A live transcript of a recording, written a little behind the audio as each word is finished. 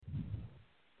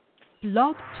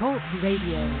Blog Talk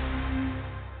Radio.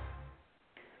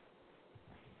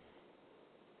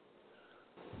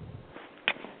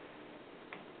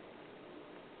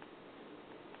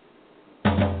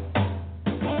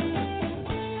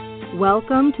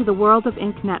 Welcome to the World of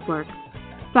Ink Network,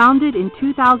 founded in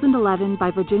 2011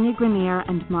 by Virginia Grenier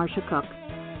and Marsha Cook.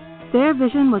 Their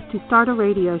vision was to start a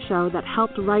radio show that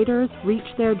helped writers reach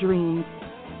their dreams.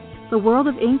 The World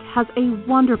of Ink has a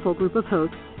wonderful group of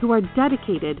hosts who are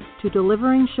dedicated to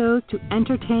delivering shows to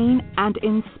entertain and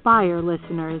inspire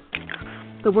listeners.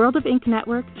 The World of Ink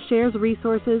Network shares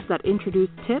resources that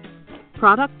introduce tips,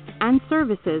 products, and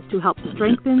services to help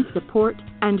strengthen, support,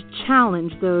 and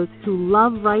challenge those who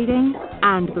love writing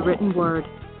and the written word.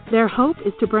 Their hope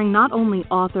is to bring not only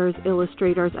authors,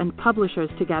 illustrators, and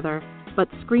publishers together, but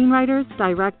screenwriters,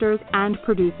 directors, and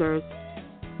producers.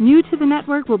 New to the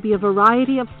network will be a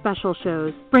variety of special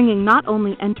shows, bringing not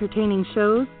only entertaining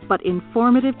shows, but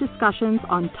informative discussions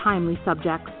on timely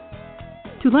subjects.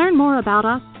 To learn more about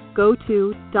us, go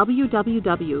to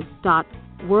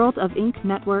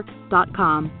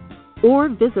www.worldofinknetwork.com or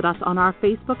visit us on our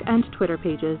Facebook and Twitter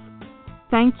pages.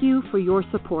 Thank you for your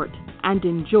support and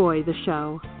enjoy the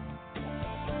show.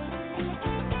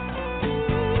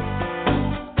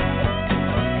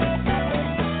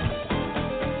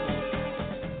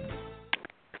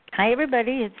 Hi,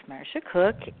 everybody. It's Marsha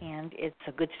Cook, and it's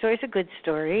a good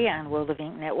story on World of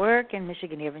Ink Network and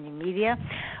Michigan Avenue Media.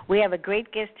 We have a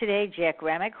great guest today, Jack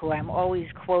Remick, who I'm always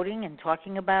quoting and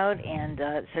talking about, and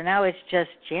so now it's just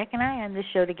Jack and I on this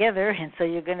show together, and so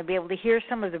you're going to be able to hear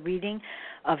some of the reading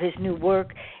of his new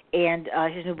work, and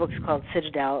his new book's called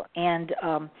Citadel, and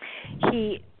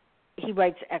he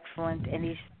writes excellent, and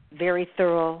he's very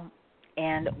thorough,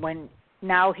 and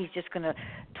now he's just going to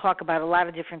talk about a lot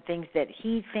of different things that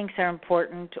he thinks are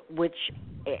important, which,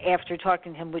 after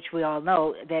talking to him, which we all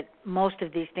know, that most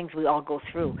of these things we all go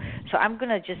through. So I'm going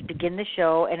to just begin the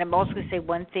show, and I'm also going to say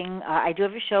one thing. I do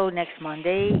have a show next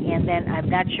Monday, and then I'm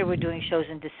not sure we're doing shows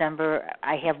in December.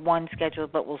 I have one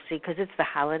scheduled, but we'll see, because it's the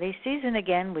holiday season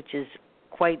again, which is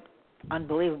quite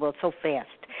unbelievable. It's so fast.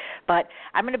 But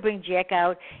I'm going to bring Jack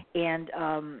out, and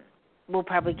we'll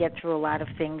probably get through a lot of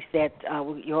things that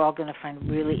you're all going to find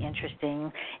really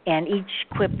interesting. And each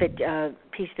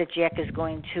piece that Jack is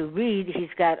going to read,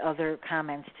 he's got other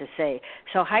comments to say.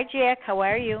 So, hi, Jack. How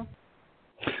are you?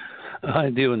 Hi,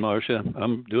 Dee and Marsha.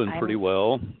 I'm doing pretty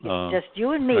well. Just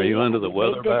you and me. Are you under the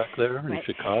weather back there in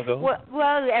Chicago?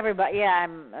 Well, everybody. Yeah,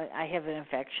 I have an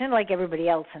infection like everybody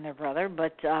else and their brother,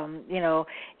 but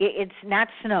it's not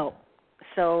snow.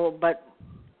 So, but.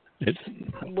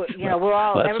 We're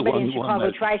all, everybody in Chicago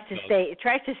tries to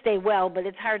stay well, but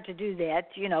it's hard to do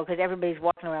that, because everybody's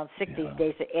walking around sick these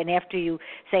days. And after you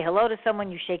say hello to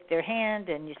someone, you shake their hand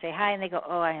and you say hi, and they go,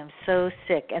 "Oh, I am so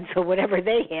sick." And so whatever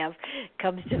they have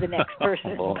comes to the next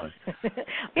person.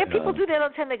 People do that all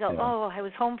the time. They go, "Oh, I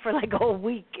was home for like a whole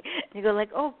week." And you go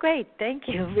like, "Oh, great, thank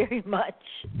you very much."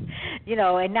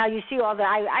 And now you see all the.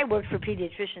 I worked for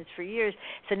pediatricians for years,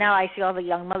 so now I see all the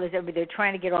young mothers. They're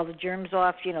trying to get all the germs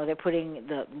off. They're putting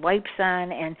the wipes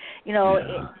on, and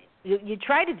you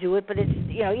try to do it, but it's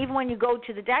even when you go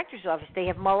to the doctor's office, they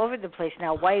have them all over the place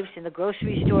now. Wipes in the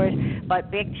grocery stores,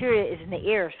 but bacteria is in the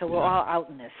air, so we're all out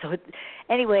in this. So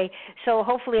anyway, so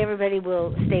hopefully everybody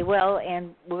will stay well,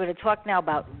 and we're going to talk now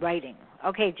about writing.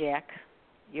 Okay, Jack,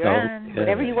 you're on.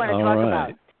 Whatever you want to talk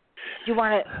about. Do you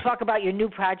want to talk about your new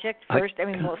project first?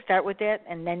 We'll start with that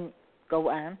and then go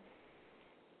on.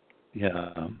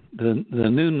 Yeah, the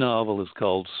new novel is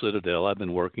called Citadel. I've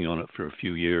been working on it for a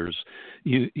few years.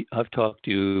 I've talked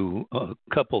to you a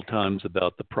couple times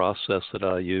about the process that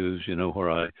I use,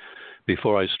 where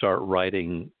before I start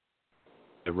writing,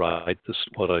 I write this,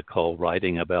 what I call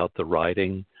writing about the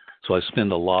writing. So I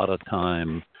spend a lot of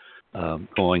time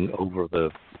going over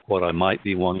what I might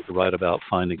be wanting to write about,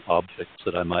 finding objects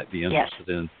that I might be interested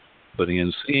in, putting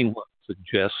in, seeing what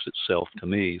suggests itself to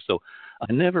me. So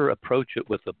I never approach it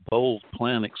with a bold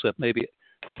plan, except maybe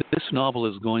this novel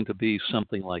is going to be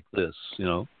something like this.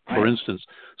 For instance,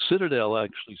 Citadel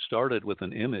actually started with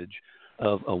an image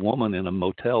of a woman in a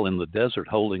motel in the desert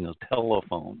holding a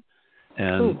telephone.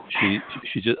 And she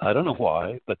just, I don't know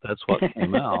why, but that's what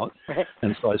came out.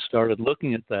 And so I started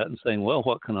looking at that and saying, well,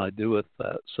 what can I do with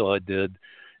that? So I did.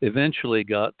 Eventually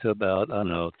got to about,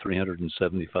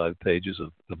 375 pages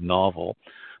of novel.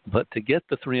 But to get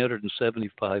the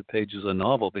 375 pages of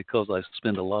novel, because I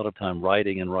spend a lot of time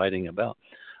writing about,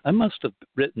 I must have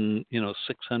written,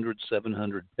 600,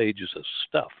 700 pages of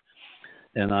stuff.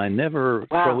 and I never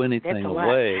Wow, throw anything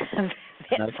away.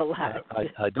 That's a lot.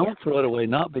 I don't throw it away,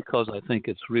 not because I think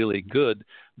it's really good,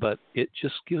 but it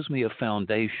just gives me a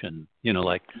foundation.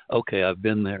 Like, okay, I've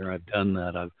been there, I've done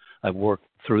that, I've worked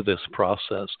through this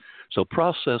process. So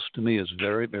process to me is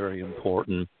very, very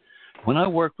important. When I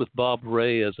worked with Bob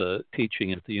Ray as a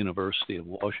teaching at the University of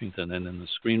Washington and in the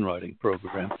screenwriting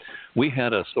program, we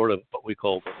had a sort of what we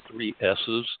call the 3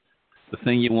 S's. The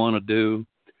thing you want to do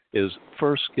is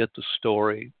first get the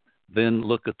story, then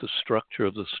look at the structure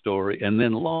of the story, and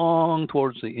then long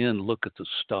towards the end, look at the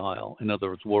style. In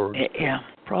other words, Yeah.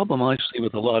 Problem I see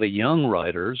with a lot of young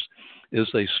writers is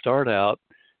they start out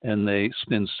and they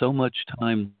spend so much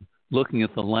time looking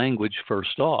at the language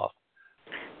first off.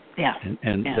 Yeah.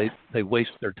 And they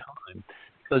waste their time.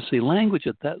 Because the language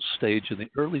at that stage, in the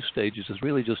early stages, is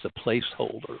really just a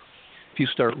placeholder. If you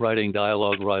start writing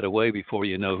dialogue right away before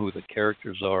you know who the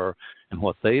characters are and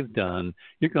what they've done,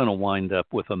 you're going to wind up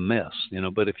with a mess,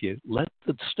 But if you let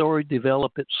the story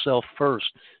develop itself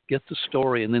first, get the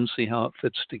story, and then see how it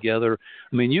fits together.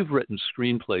 I mean, you've written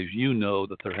screenplays. You know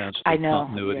that there has to be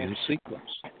continuity and sequence.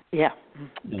 Yeah,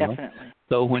 definitely.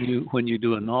 So when you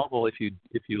do a novel, if you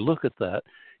look at that,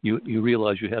 you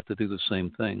realize you have to do the same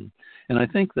thing. And I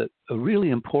think that a really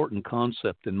important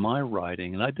concept in my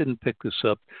writing, and I didn't pick this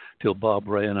up till Bob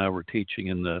Ray and I were teaching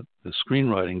in the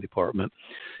screenwriting department,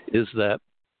 is that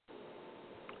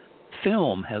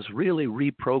film has really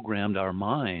reprogrammed our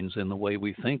minds in the way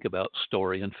we think about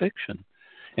story and fiction.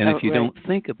 And if you don't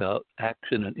think about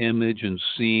action and image and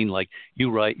scene, like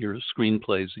you write your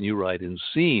screenplays and you write in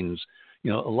scenes, a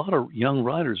lot of young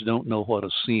writers don't know what a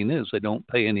scene is. They don't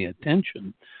pay any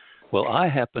attention. Well, I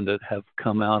happen to have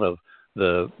come out of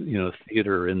the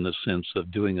theater in the sense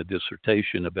of doing a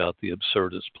dissertation about the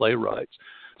absurdist playwrights.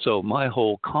 So my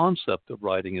whole concept of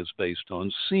writing is based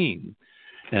on scene.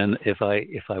 And if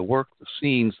I work the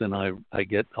scenes, then I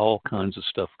get all kinds of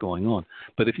stuff going on.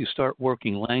 But if you start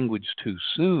working language too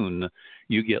soon,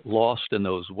 you get lost in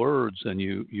those words and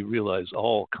you realize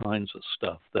all kinds of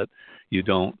stuff that you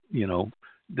don't,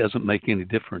 doesn't make any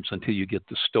difference until you get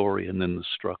the story and then the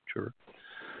structure.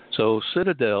 So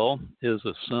Citadel is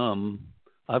a sum.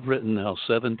 I've written now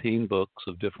 17 books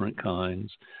of different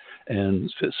kinds.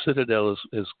 And Citadel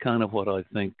is kind of what I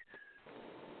think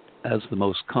as the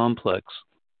most complex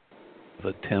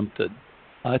attempted.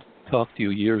 I talked to you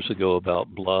years ago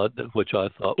about Blood, which I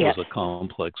thought was a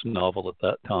complex novel at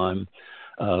that time.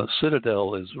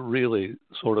 Citadel is really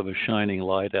sort of a shining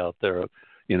light out there.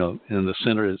 In the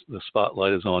center, the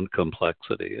spotlight is on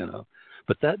complexity,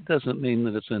 But that doesn't mean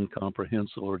that it's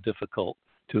incomprehensible or difficult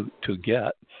to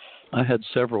get. I had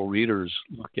several readers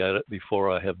look at it before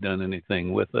I have done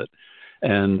anything with it,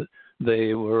 and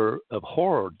they were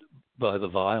abhorred by the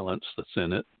violence that's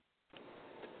in it.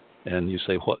 And you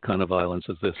say, what kind of violence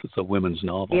is this? It's a women's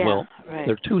novel. Yeah,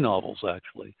 there are 2 novels,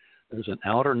 actually. There's an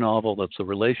outer novel that's a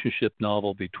relationship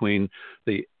novel between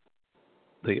the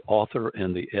author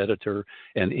and the editor.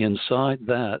 And inside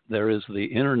that, there is the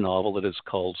inner novel that is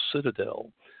called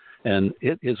Citadel. And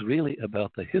it is really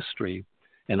about the history,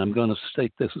 and I'm going to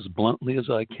state this as bluntly as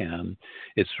I can.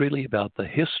 It's really about the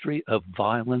history of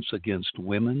violence against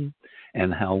women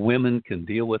and how women can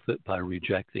deal with it by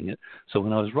rejecting it. So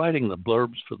when I was writing the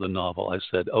blurbs for the novel, I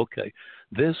said, okay,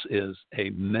 this is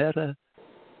a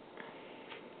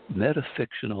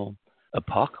metafictional,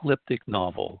 apocalyptic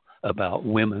novel about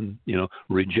women,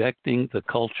 rejecting the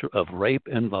culture of rape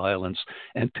and violence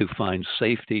and to find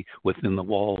safety within the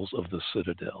walls of the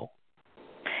Citadel.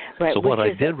 Right, so which what I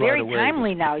is did very right away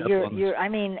timely now. You're I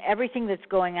mean, everything that's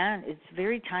going on, it's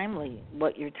very timely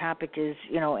what your topic is,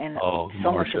 and so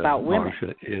Marsha, much about women.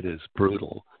 Marsha, it is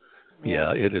brutal.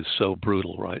 Yeah, it is so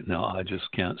brutal right now. I just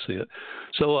can't see it.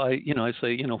 So I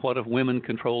say, what if women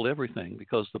controlled everything?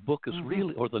 Because the book is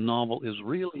really, or the novel is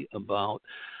really about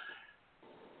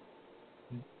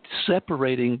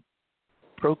separating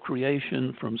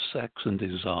procreation from sex and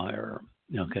desire.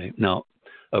 Okay. Now,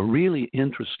 a really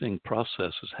interesting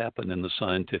process has happened in the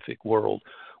scientific world.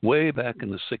 Way back in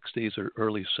the 60s or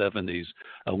early 70s,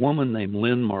 a woman named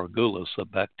Lynn Margulis, a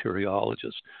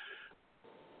bacteriologist,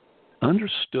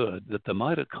 understood that the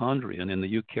mitochondrion in the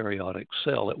eukaryotic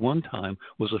cell at one time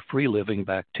was a free-living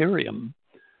bacterium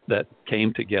that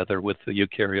came together with the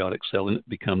eukaryotic cell and it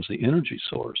becomes the energy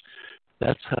source.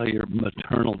 That's how your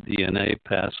maternal DNA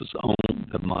passes on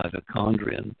the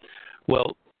mitochondrion.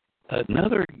 Well,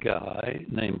 another guy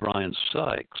named Brian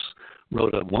Sykes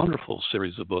wrote a wonderful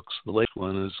series of books. The latest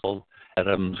one is called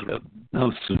Adam's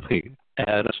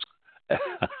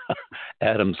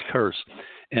Curse.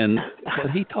 And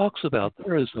what he talks about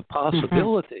there is the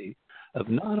possibility of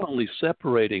not only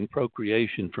separating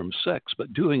procreation from sex,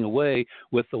 but doing away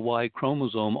with the Y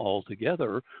chromosome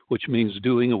altogether, which means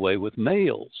doing away with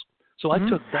males. So I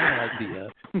took that idea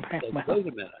and said, wait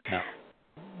a minute now.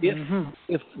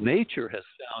 If nature has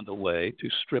found a way to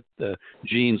strip the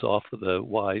genes off of the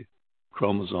Y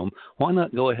chromosome, why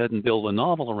not go ahead and build a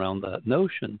novel around that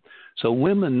notion? So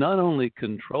women not only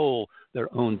control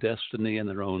their own destiny and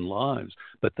their own lives,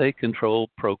 but they control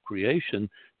procreation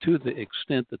to the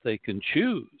extent that they can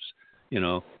choose,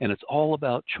 and it's all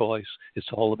about choice. It's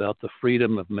all about the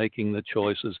freedom of making the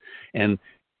choices. And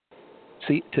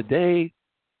see, today,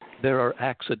 there are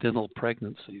accidental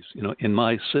pregnancies. In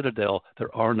my citadel,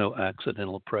 there are no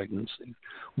accidental pregnancies.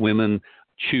 Women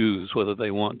choose whether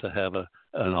they want to have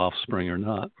an offspring or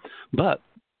not. But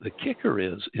the kicker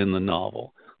is in the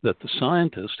novel that the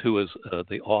scientist, who is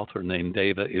the author named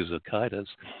Deva Izakaitis,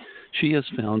 she has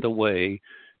found a way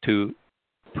to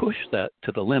push that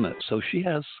to the limit. So she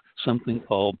has something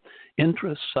called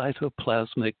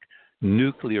intracytoplasmic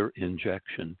nuclear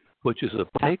injection, which is a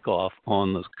takeoff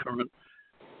on the current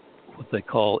what they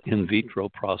call in vitro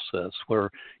process,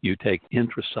 where you take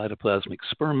intracytoplasmic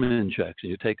sperm injection.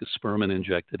 You take a sperm and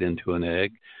inject it into an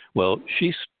egg. Well,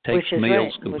 she takes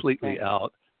males completely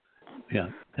out. Yeah,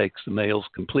 takes the males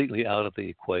completely out of the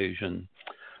equation.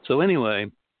 So anyway,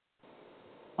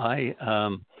 I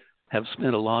have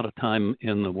spent a lot of time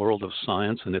in the world of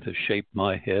science, and it has shaped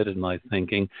my head and my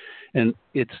thinking. And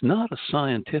it's not a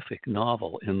scientific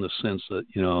novel in the sense that,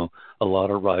 a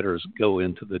lot of writers go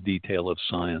into the detail of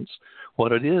science.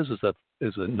 What it is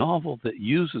a novel that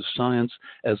uses science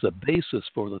as a basis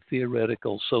for the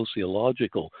theoretical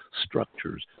sociological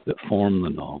structures that form the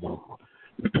novel.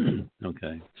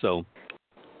 Okay, so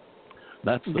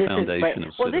that's the foundation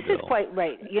of Citadel. Well, this is quite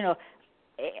right.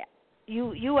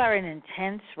 You are an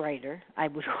intense writer, I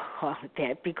would call it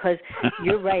that, because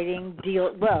you're writing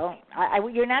you're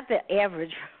not the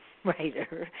average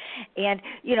writer. And,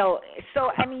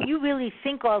 so, you really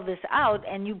think all this out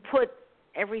and you put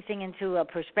everything into a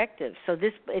perspective. So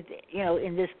this,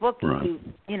 in this book,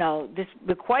 right. This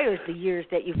requires the years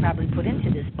that you've probably put into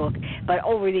this book. But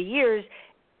over the years,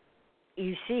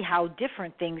 you see how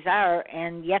different things are,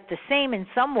 and yet the same in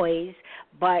some ways,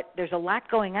 but there's a lot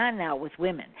going on now with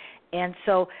women. And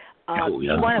so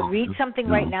you want to read something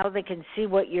right now that can see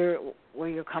where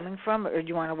you're coming from, or do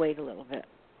you want to wait a little bit?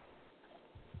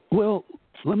 Well,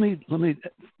 let me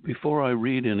before I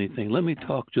read anything, let me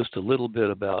talk just a little bit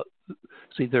about,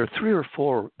 there are 3 or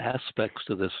 4 aspects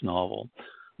to this novel.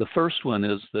 The first one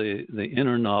is the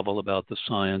inner novel about the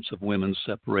science of women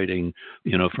separating,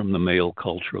 from the male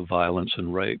culture of violence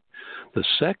and rape. The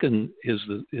second is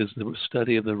the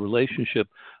study of the relationship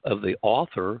of the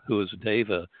author, who is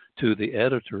Deva, to the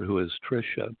editor, who is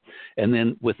Tricia. And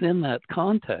then within that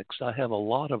context, I have a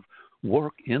lot of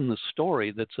work in the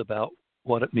story that's about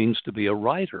what it means to be a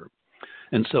writer.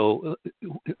 And so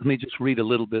let me just read a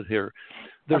little bit here.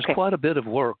 There's quite a bit of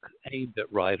work aimed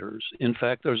at writers. In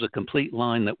fact, there's a complete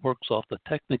line that works off the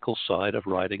technical side of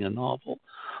writing a novel.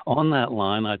 On that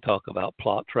line, I talk about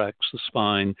plot tracks, the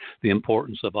spine, the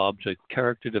importance of object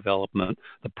character development,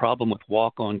 the problem with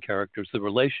walk-on characters, the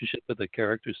relationship of the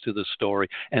characters to the story,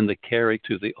 and the carry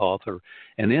to the author.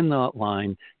 And in that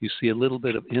line, you see a little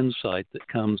bit of insight that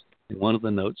comes in one of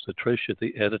the notes that Tricia,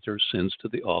 the editor, sends to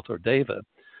the author, Deva.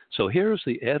 So here's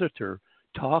the editor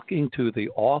talking to the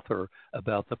author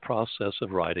about the process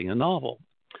of writing a novel.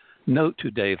 Note to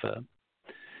Deva: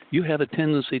 you have a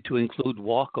tendency to include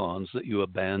walk-ons that you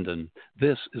abandon.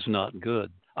 This is not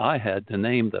good. I had to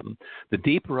name them. The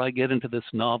deeper I get into this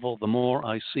novel, the more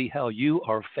I see how you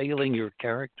are failing your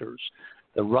characters.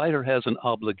 The writer has an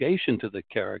obligation to the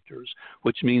characters,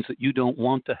 which means that you don't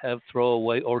want to have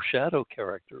throwaway or shadow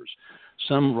characters.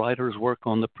 Some writers work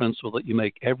on the principle that you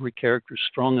make every character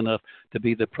strong enough to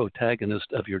be the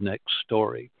protagonist of your next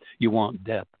story. You want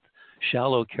depth.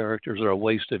 Shallow characters are a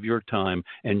waste of your time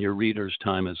and your reader's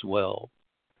time as well.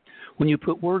 When you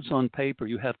put words on paper,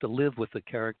 you have to live with the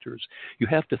characters. You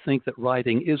have to think that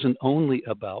writing isn't only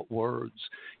about words.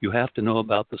 You have to know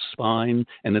about the spine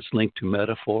and its link to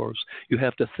metaphors. You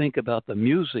have to think about the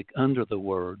music under the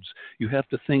words. You have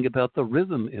to think about the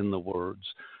rhythm in the words.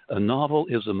 A novel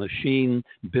is a machine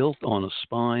built on a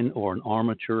spine or an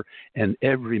armature, and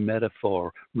every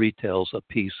metaphor retells a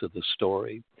piece of the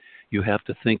story. You have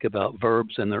to think about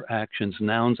verbs and their actions,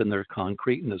 nouns and their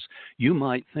concreteness. You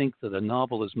might think that a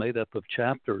novel is made up of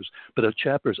chapters, but a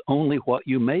chapter is only what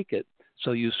you make it.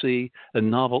 So you see, a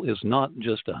novel is not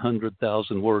just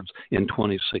 100,000 words in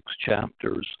 26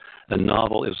 chapters. A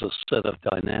novel is a set of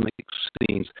dynamic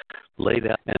scenes laid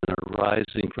out and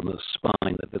arising from a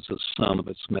spine that is the sum of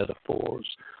its metaphors.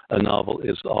 a novel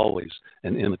is always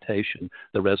an imitation,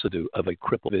 the residue of a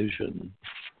crippled vision.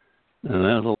 And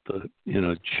that'll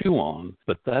chew on,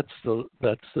 but that's the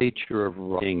nature of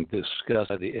writing discussed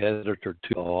by the editor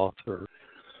to the author.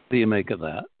 What do you make of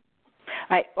that?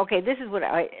 Okay, this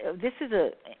is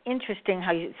interesting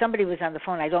how somebody was on the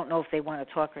phone. I don't know if they want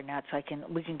to talk or not, so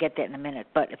we can get that in a minute.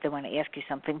 But if they want to ask you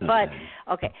something,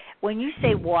 okay, when you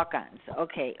say walk-ons,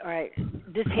 okay, all right,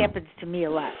 this happens to me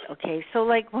a lot. Okay, so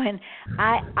like when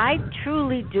I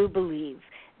truly do believe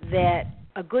that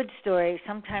a good story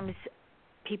sometimes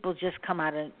people just come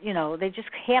out and, they just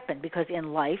happen, because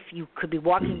in life you could be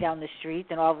walking down the street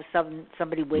and all of a sudden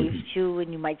somebody waves to you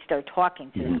and you might start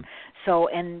talking to them. So,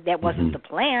 and that wasn't the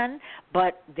plan,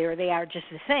 but there they are just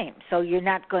the same. So you're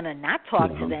not going to not talk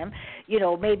to them.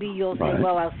 Maybe you'll say,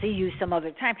 well, I'll see you some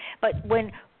other time. But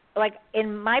when, like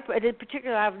in the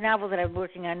particular novel that I'm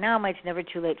working on now, It's Never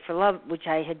Too Late for Love, which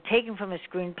I had taken from a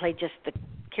screenplay, just the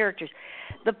characters,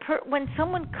 when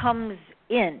someone comes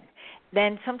in,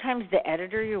 then sometimes the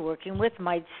editor you're working with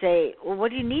might say, well,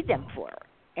 what do you need them for?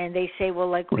 And they say,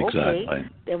 well, okay,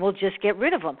 then we'll just get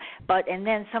rid of them. And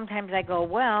then sometimes I go,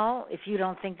 well, if you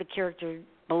don't think the character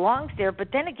belongs there, but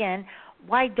then again,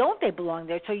 why don't they belong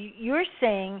there? So you're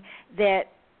saying that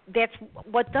that's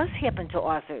what does happen to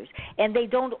authors, and they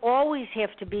don't always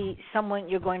have to be someone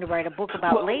you're going to write a book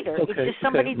about later. It's just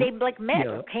somebody they met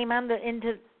or came on the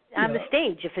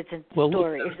stage, if it's a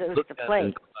story, if it's a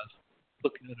play.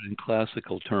 Look at it in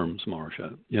classical terms,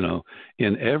 Marsha.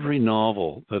 In every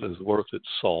novel that is worth its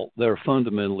salt, there are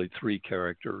fundamentally three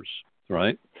characters,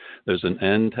 right? There's an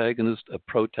antagonist, a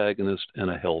protagonist,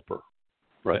 and a helper,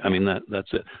 right? I mean,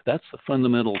 that's it. That's the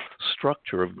fundamental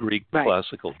structure of Greek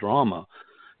classical drama,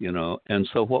 And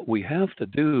so what we have to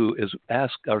do is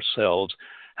ask ourselves,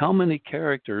 how many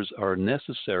characters are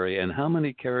necessary and how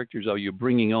many characters are you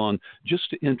bringing on just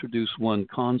to introduce one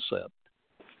concept?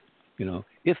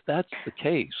 If that's the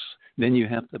case, then you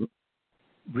have to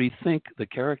rethink the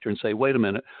character and say, wait a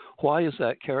minute, why is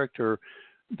that character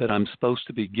that I'm supposed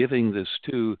to be giving this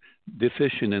to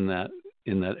deficient in that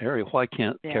area? Why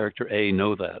can't character A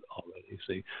know that already?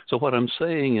 See? So what I'm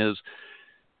saying is,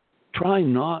 try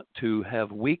not to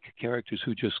have weak characters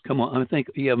who just come on. I think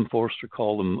E.M. Forster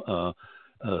called them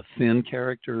thin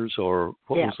characters, or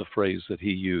what was the phrase that he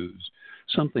used?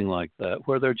 Something like that,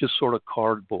 where they're just sort of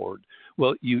cardboard.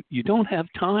 Well, you don't have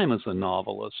time as a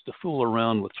novelist to fool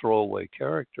around with throwaway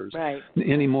characters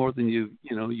any more than you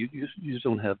just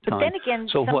don't have time. But then again,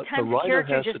 so sometimes what the the writer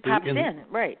character has just to do pops in,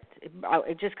 right?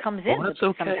 It just comes in. Well, that's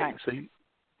okay. Sometimes. See,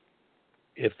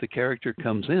 if the character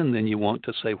comes in, then you want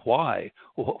to say why.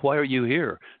 Why are you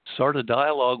here? Start a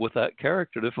dialogue with that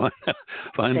character to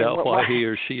find out why he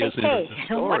or she is in the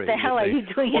story. What the hell are you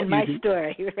doing in my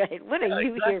story? Right? What are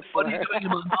you here for? What are you doing in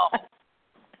my novel?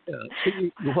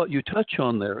 See, what you touch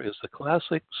on there is the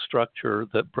classic structure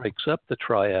that breaks up the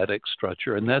triadic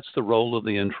structure, and that's the role of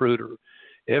the intruder.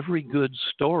 Every good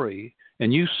story,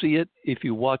 and you see it if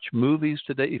you watch movies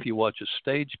today, if you watch a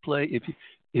stage play,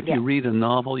 if you read a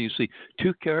novel, you see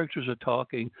two characters are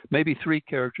talking, maybe three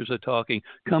characters are talking,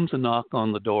 comes a knock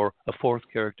on the door, a fourth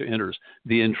character enters.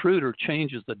 The intruder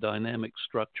changes the dynamic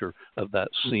structure of that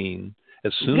scene.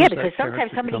 As soon as because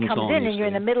sometimes somebody comes in and you're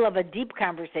in the middle of a deep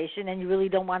conversation and you really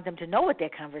don't want them to know what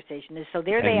that conversation is. So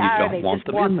there they are, they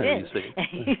just walked in.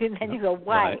 And then you go,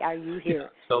 why are you here?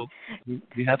 So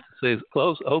you have to say,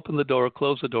 open the door,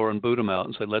 close the door, and boot them out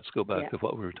and say, let's go back to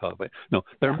what we were talking about. No,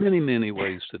 there are many, many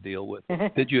ways to deal with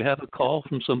it. Did you have a call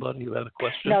from somebody who had a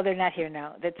question? No, they're not here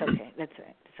now. That's okay. That's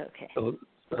right. It's okay.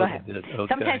 Go ahead. Okay.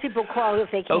 Sometimes people call if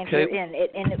they can't hear in.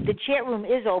 And the chat room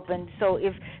is open, so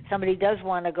if somebody does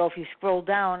want to go, if you scroll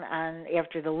down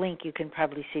after the link, you can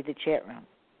probably see the chat room.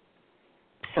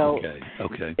 So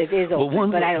it is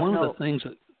open, but I don't know. One of the things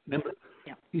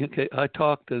I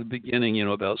talked at the beginning,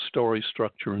 about story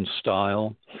structure and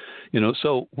style.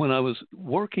 So when I was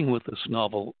working with this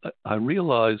novel, I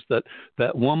realized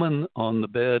that woman on the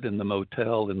bed in the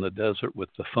motel in the desert with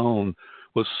the phone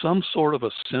was some sort of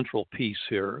a central piece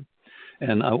here.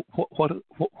 And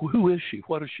who is she?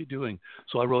 What is she doing?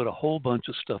 So I wrote a whole bunch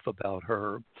of stuff about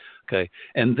her. Okay.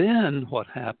 And then what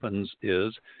happens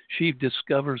is she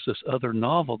discovers this other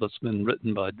novel that's been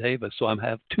written by Davis. So I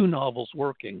have two novels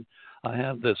working. I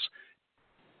have this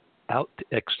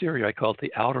exterior, I call it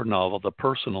the outer novel, the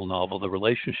personal novel, the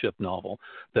relationship novel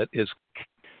that is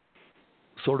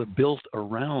sort of built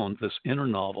around this inner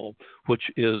novel, which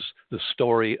is the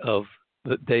story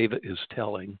that David is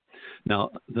telling. Now,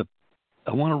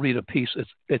 I want to read a piece.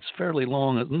 It's fairly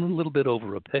long, a little bit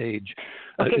over a page.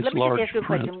 Okay, it's let me large just ask you a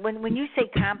print. question. When you say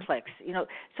complex,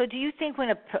 so do you think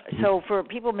so for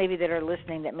people maybe that are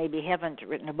listening that maybe haven't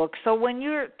written a book, so when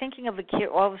you're thinking of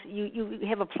you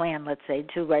have a plan, let's say,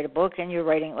 to write a book, and you're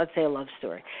writing, let's say, a love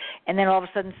story, and then all of a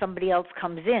sudden somebody else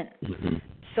comes in. Mm-hmm.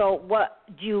 So what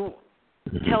do you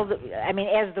tell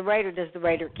as the writer, does the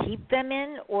writer keep them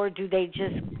in, or do they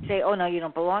just say, oh, no, you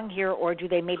don't belong here, or do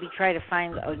they maybe try to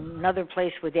find another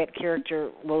place where that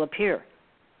character will appear?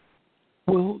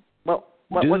 Well,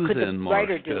 what could the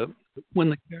writer do? When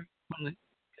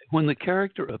the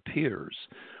character appears,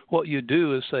 what you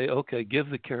do is say, okay, give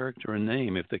the character a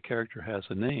name if the character has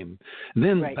a name. And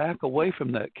then back away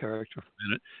from that character for a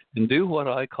minute and do what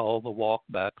I call the walk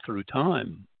back through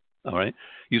time. All right.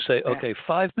 You say, okay,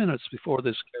 5 minutes before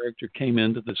this character came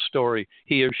into the story,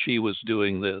 he or she was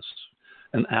doing this.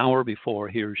 An hour before,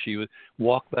 he or she would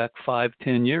walk back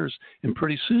 5-10 years, and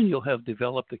pretty soon you'll have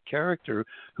developed a character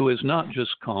who is not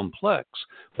just complex,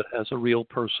 but has a real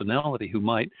personality, who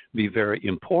might be very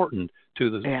important to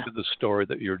the story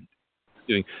that you're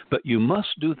doing. But you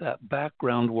must do that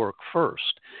background work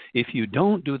first. If you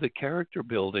don't do the character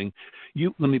building,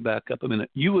 let me back up a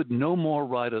minute. You would no more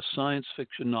write a science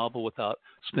fiction novel without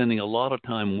spending a lot of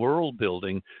time world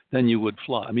building than you would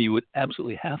fly. You would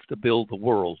absolutely have to build the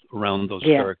world around those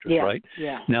characters, right?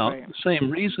 Yeah. Now, the same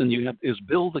reason you have is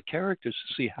build the characters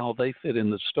to see how they fit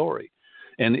in the story.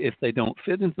 And if they don't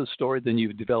fit into the story, then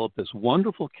you've developed this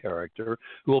wonderful character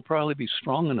who will probably be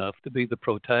strong enough to be the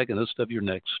protagonist of your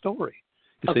next story.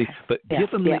 You see, but give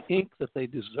them the ink that they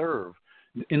deserve.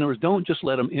 In other words, don't just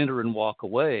let them enter and walk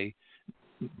away.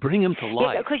 Bring them to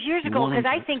life. Because years ago,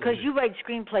 because you write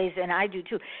screenplays and I do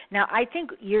too. Now, I think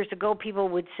years ago people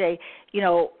would say,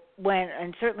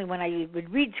 certainly when I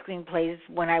would read screenplays,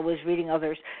 when I was reading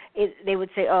others, they would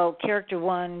say, oh, character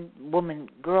 1, woman,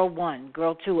 girl 1,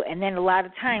 girl 2. And then a lot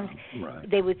of times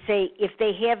they would say, if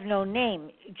they have no name,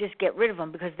 just get rid of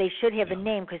them, because they should have a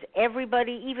name, because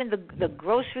everybody, even the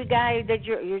grocery guy, that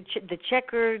the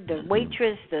checker, the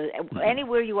waitress,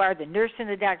 anywhere you are, the nurse in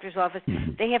the doctor's office,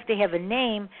 they have to have a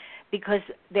name, because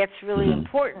that's really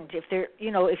important. If they're,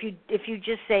 if you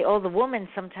just say, oh, the woman,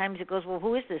 sometimes it goes, well,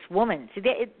 who is this woman? See,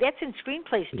 that's in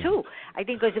screenplays too. I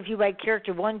think because if you write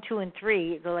character 1, 2, and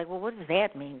 3, they're like, well, what does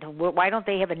that mean? Why don't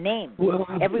they have a name? Well,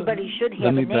 everybody should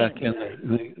have a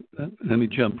name. Let me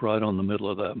jump right on the middle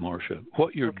of that, Marsha.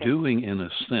 What you're doing, in a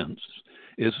sense,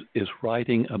 is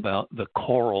writing about the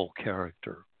choral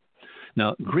character.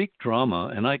 Now, Greek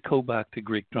drama, and I go back to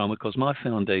Greek drama because my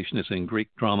foundation is in Greek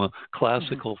drama,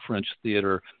 classical French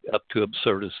theater, up to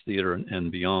absurdist theater and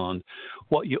beyond.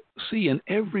 What you see in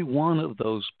every one of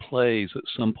those plays at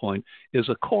some point is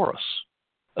a chorus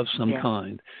of some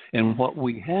kind. And what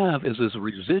we have is a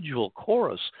residual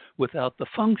chorus without the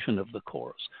function of the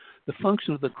chorus. The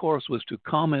function of the chorus was to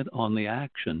comment on the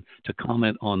action, to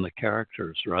comment on the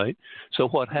characters, right? So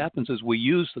what happens is we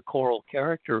use the choral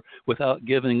character without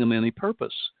giving them any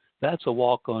purpose. That's a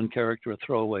walk-on character, a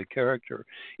throwaway character.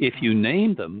 If you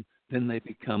name them, then they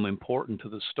become important to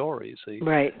the story, see?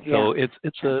 Right. So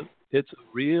it's a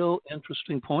real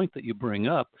interesting point that you bring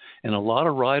up, and a lot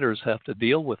of writers have to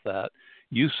deal with that.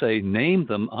 You say name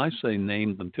them, I say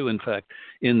name them too. In fact,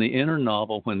 in the inner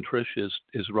novel, when Trish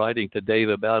is writing to Dave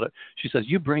about it, she says,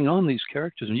 you bring on these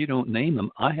characters and you don't name them.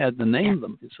 I had to name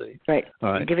them, you see. Right.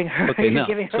 All right. You're giving her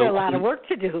a lot of work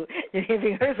to do. You're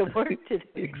giving her the work to do.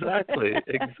 Exactly.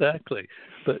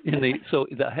 But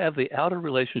I have the outer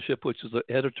relationship, which is the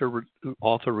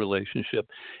editor-author relationship.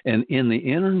 And in the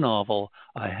inner novel,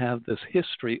 I have this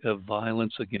history of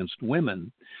violence against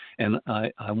women. And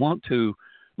I want to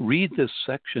read this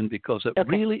section because it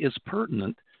really is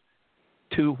pertinent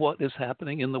to what is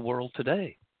happening in the world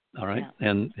today. All right. Yeah.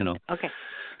 And,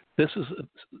 this is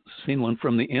scene 1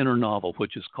 from the inner novel,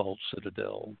 which is called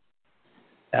Citadel.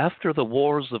 After the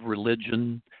wars of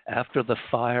religion, after the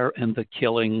fire and the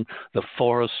killing, the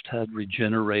forest had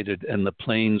regenerated and the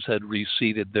plains had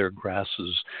reseeded their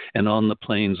grasses, and on the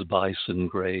plains bison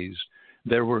grazed.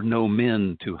 There were no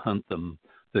men to hunt them.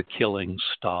 The killing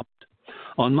stopped.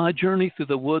 On my journey through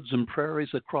the woods and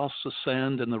prairies, across the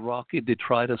sand and the rocky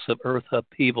detritus of earth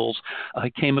upheavals, I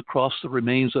came across the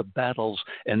remains of battles,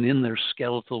 and in their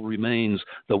skeletal remains,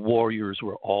 the warriors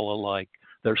were all alike.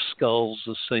 Their skulls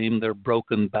the same, their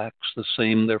broken backs the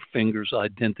same, their fingers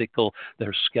identical,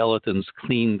 their skeletons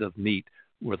cleaned of meat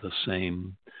were the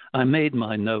same. I made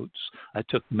my notes. I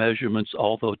took measurements,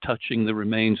 although touching the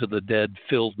remains of the dead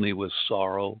filled me with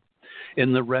sorrow.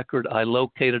 In the record, I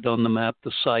located on the map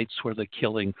the sites where the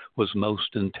killing was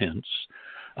most intense.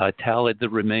 I tallied the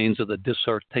remains of the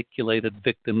disarticulated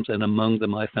victims, and among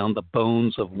them I found the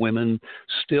bones of women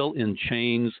still in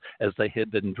chains as they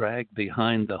had been dragged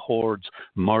behind the hordes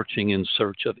marching in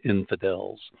search of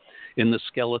infidels. In the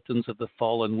skeletons of the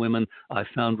fallen women, I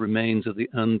found remains of the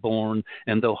unborn,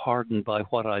 and though hardened by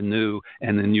what I knew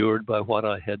and inured by what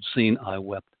I had seen, I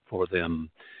wept for them.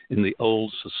 In the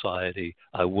old society,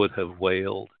 I would have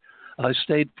wailed. I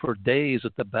stayed for days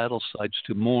at the battle sites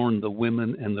to mourn the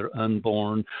women and their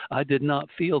unborn. I did not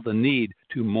feel the need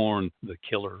to mourn the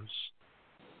killers.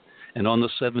 And on the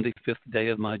 75th day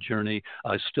of my journey,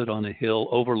 I stood on a hill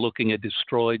overlooking a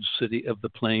destroyed city of the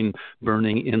plain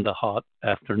burning in the hot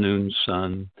afternoon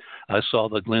sun. I saw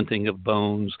the glinting of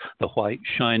bones, the white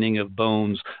shining of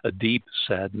bones. A deep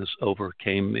sadness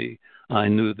overcame me. I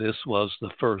knew this was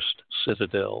the first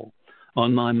citadel.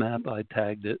 On my map, I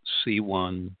tagged it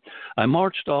C1. I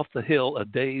marched off the hill a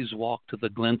day's walk to the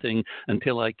glinting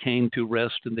until I came to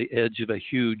rest in the edge of a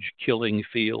huge killing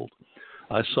field.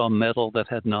 I saw metal that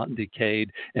had not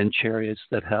decayed, and chariots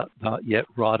that had not yet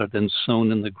rotted and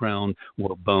sown in the ground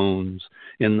were bones.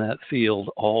 In that field,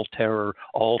 all terror,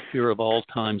 all fear of all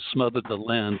time smothered the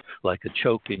land like a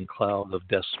choking cloud of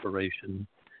desperation.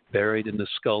 Buried in the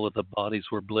skull of the bodies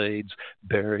were blades.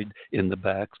 Buried in the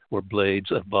backs were blades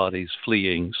of bodies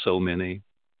fleeing so many.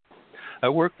 I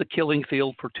worked the killing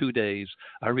field for 2 days.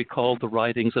 I recalled the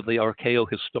writings of the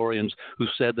archaeohistorians who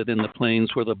said that in the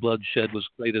plains where the bloodshed was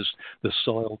greatest, the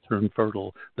soil turned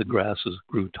fertile, the grasses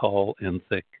grew tall and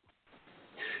thick.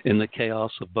 In the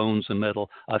chaos of bones and metal,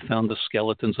 I found the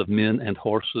skeletons of men and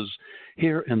horses.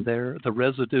 Here and there, the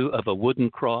residue of a wooden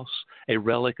cross, a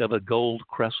relic of a gold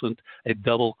crescent, a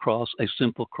double cross, a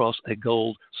simple cross, a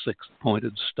gold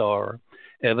six-pointed star.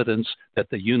 Evidence that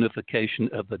the unification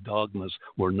of the dogmas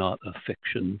were not a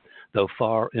fiction. Though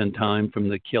far in time from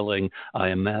the killing, I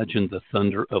imagined the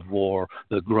thunder of war,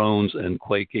 the groans and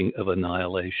quaking of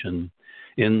annihilation.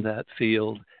 In that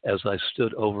field, as I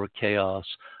stood over chaos,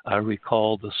 I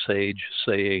recalled the sage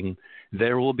saying,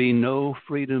 "There will be no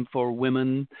freedom for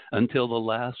women until the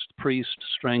last priest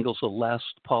strangles the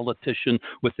last politician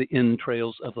with the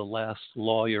entrails of the last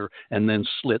lawyer and then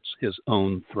slits his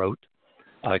own throat."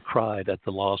 I cried at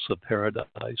the loss of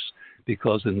paradise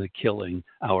because in the killing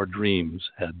our dreams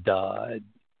had died.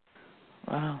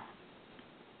 Wow.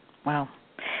 Wow.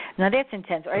 Now that's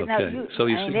intense. Right now, so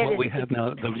you see what we have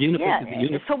now. The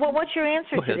unification. So what's your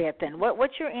answer to that then?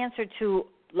 What's your answer to,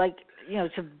 like, you know,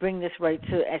 to bring this right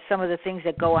to some of the things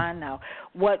that go on now?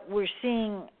 What we're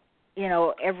seeing, you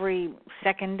know, every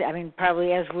second. I mean,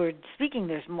 probably as we're speaking,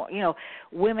 there's more. You know,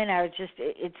 women are just.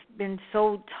 It's been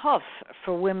so tough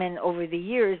for women over the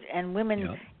years, and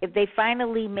women, if they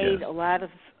finally made a lot of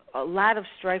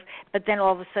strife, but then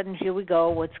all of a sudden, here we go,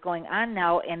 what's going on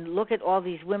now, and look at all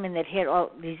these women that had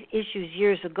all these issues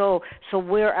years ago, so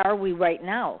where are we right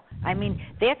now? I mean,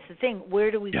 that's the thing, where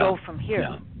do we go from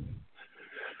here?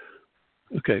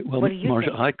 Okay, well,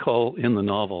 Marsha, I call in the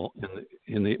novel,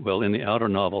 in the outer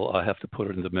novel, I have to put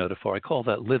it into metaphor, I call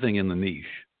that living in the niche.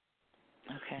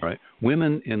 Okay. Right?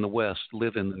 Women in the West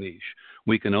live in the niche.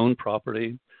 We can own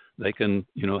property, they can,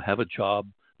 you know, have a job,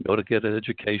 go to get an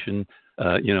education,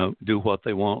 do what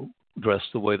they want, dress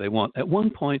the way they want. At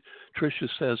one point, Tricia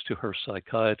says to her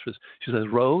psychiatrist, she says,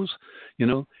 "Rose, you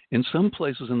know, in some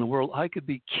places in the world, I could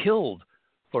be killed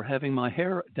for having my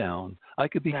hair down. I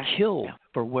could be killed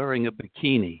for wearing a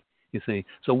bikini," you see.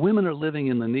 So women are living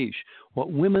in the niche.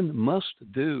 What women must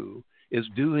do is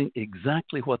doing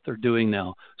exactly what they're doing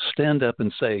now. Stand up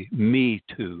and say, "Me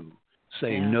too."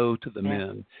 Say no to the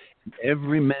men.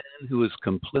 Every man who is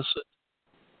complicit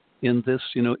in this,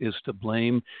 you know, is to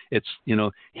blame. It's, you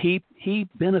know, he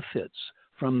benefits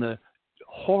from the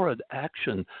horrid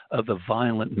action of the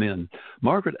violent men.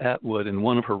 Margaret Atwood, in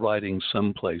one of her writings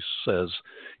someplace, says,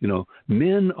 you know,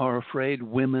 men are afraid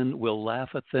women will laugh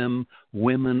at them.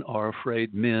 Women are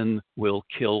afraid men will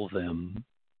kill them.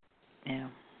 Yeah.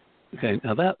 Okay,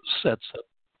 now that sets up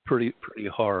pretty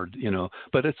hard, you know,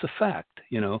 but it's a fact,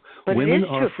 you know. But women it is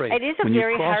are true. afraid. It is a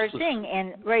very hard thing,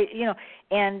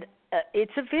 and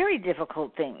it's a very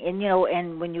difficult thing. And, you know,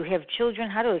 and when you have children,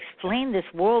 how to explain this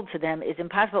world to them is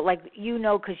impossible. Like, you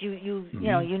know, because you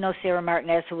know Sarah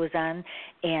Martinez, who was on,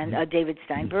 and David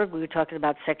Steinberg. We were talking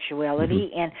about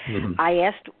sexuality, and I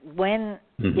asked, when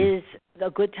is a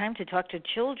good time to talk to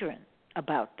children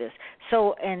about this?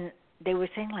 So, and they were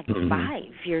saying like 5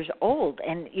 years old,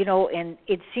 and, you know, and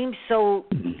it seems so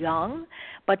young,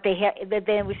 but they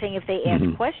were saying if they ask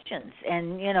questions,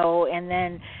 and, you know, and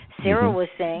then Sarah was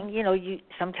saying, you know,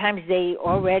 sometimes they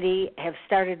already have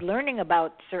started learning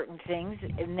about certain things,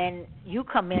 and then you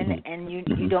come in and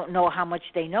you don't know how much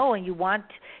they know, and you want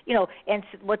and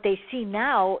what they see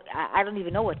now, I don't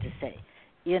even know what to say.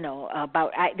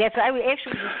 About that's. I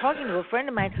actually was talking to a friend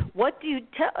of mine. What do you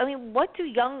tell? I mean, what do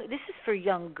young? This is for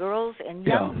young girls and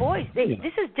young boys.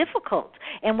 This is difficult,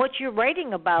 and what you're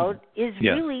writing about is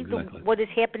really exactly. what has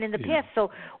happened in the past. So,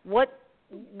 what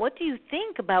do you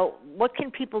think about what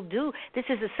can people do? This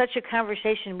is such a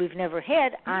conversation we've never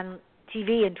had on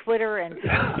TV and Twitter and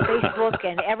Facebook,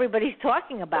 and everybody's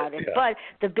talking about it. But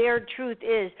the bare truth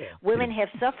is, women have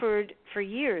suffered for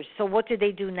years. So, what do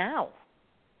they do now?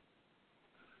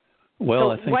 Well,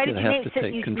 so I think why they did have you to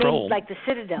take control. Like the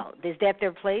Citadel? Is that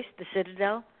their place, the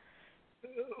Citadel?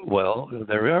 Well,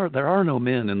 there are no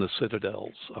men in the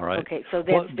Citadels. All right. Okay, so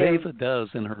that's what David does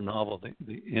in her novel.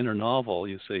 In her novel,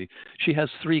 you see, she has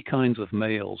three kinds of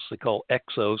males. They call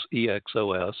exos,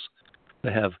 EXOS.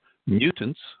 They have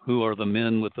mutants, who are the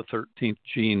men with the 13th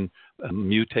gene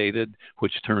mutated,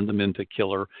 which turned them into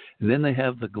killer. And then they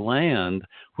have the gland,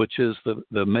 which is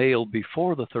the male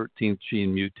before the 13th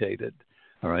gene mutated.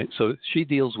 All right, so she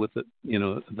deals with it,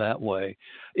 that way.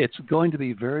 It's going to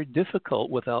be very difficult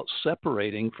without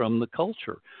separating from the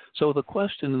culture. So the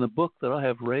question in the book that I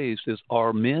have raised is,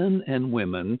 are men and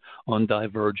women on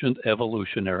divergent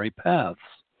evolutionary paths?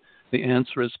 The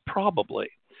answer is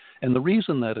probably. And the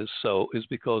reason that is so is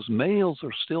because males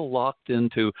are still locked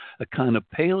into a kind of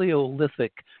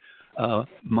Paleolithic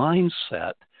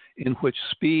mindset in which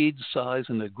speed, size,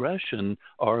 and aggression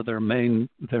are their main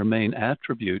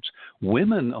attributes.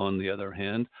 Women, on the other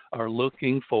hand, are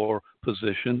looking for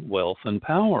position, wealth, and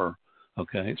power.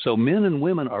 Okay, so men and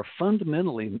women are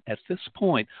fundamentally, at this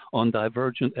point, on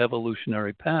divergent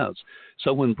evolutionary paths.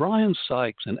 So when Brian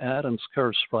Sykes in Adam's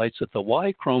Curse writes that the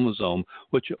Y chromosome,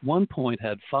 which at one point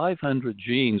had 500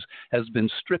 genes, has been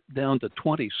stripped down to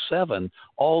 27,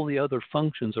 all the other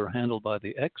functions are handled by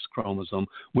the X chromosome,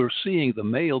 we're seeing the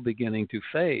male beginning to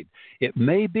fade. It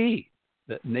may be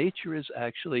that nature is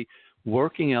actually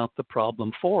working out the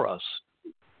problem for us,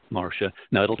 Marsha.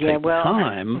 Now it'll take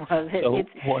time.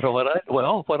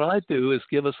 What I do is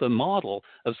give us a model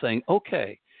of saying,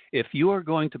 okay, if you are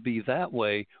going to be that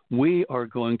way, we are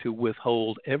going to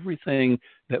withhold everything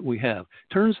that we have.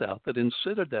 Turns out that in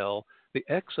Citadel, the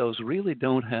exos really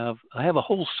don't have. I have a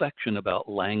whole section about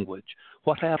language.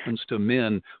 What happens to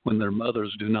men when their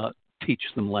mothers do not teach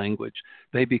them language?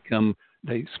 They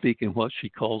speak in what she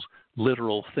calls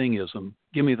literal thingism.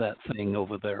 Give me that thing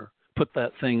over there. Put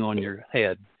that thing on your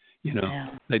head.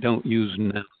 They don't use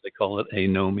nouns. They call it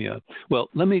anomia. Well,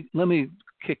 let me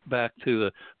kick back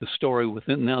to the story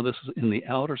within. Now this is in the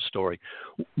outer story.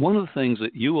 One of the things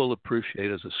that you will appreciate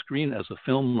as a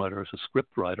film writer, as a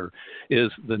script writer,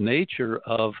 is the nature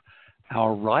of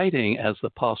our writing as the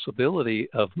possibility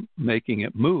of making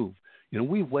it move.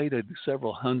 We waited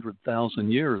several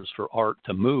 100,000 years for art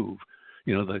to move.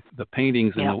 The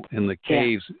paintings in the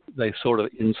caves, they sort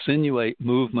of insinuate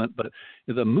movement, but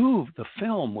the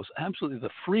film was absolutely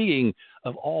the freeing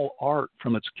of all art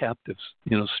from its captive,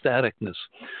 staticness.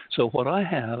 So what I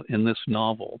have in this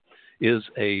novel is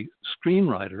a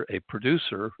screenwriter, a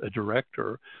producer, a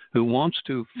director who wants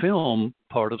to film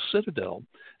part of Citadel.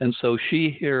 And so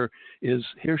she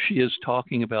is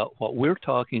talking about what we're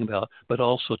talking about, but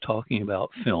also talking about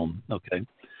film. Okay.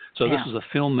 So this is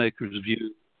a filmmaker's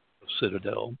view of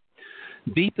Citadel.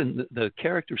 Deep in the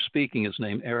character speaking is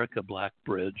named Erica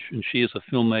Blackbridge, and she is a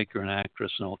filmmaker and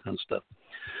actress and all kinds of stuff.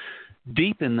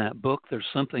 Deep in that book, there's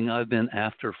something I've been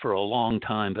after for a long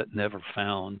time but never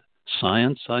found.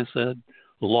 Science, I said.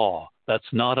 Law. That's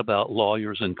not about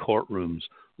lawyers and courtrooms.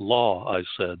 Law, I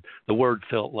said. The word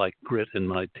felt like grit in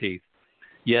my teeth.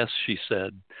 Yes, she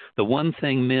said, the one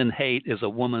thing men hate is a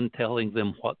woman telling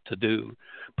them what to do.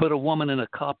 Put a woman in a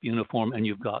cop uniform and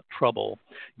you've got trouble.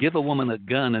 Give a woman a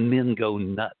gun and men go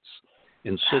nuts.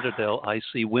 In Citadel, I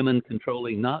see women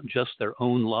controlling not just their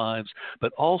own lives,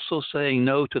 but also saying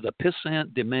no to the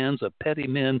pissant demands of petty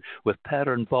men with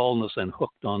patterned baldness and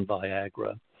hooked on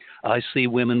Viagra. I see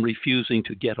women refusing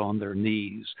to get on their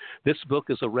knees. This book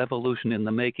is a revolution in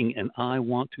the making, and I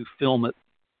want to film it.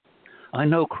 I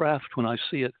know craft when I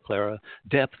see it, Clara,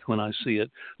 depth when I see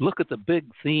it. Look at the big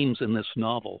themes in this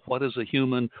novel. What is a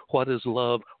human? What is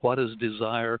love? What is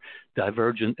desire?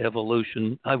 Divergent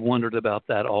evolution. I've wondered about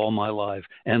that all my life.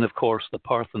 And, of course, the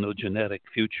parthenogenetic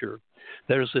future.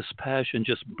 There's this passion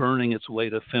just burning its way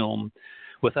to film.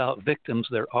 Without victims,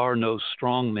 there are no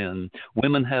strong men.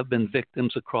 Women have been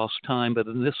victims across time, but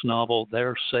in this novel,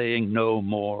 they're saying no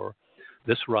more.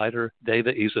 This writer,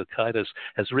 Deva Izakaitis,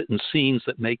 has written scenes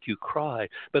that make you cry,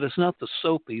 but it's not the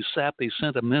soapy, sappy,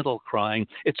 sentimental crying.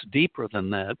 It's deeper than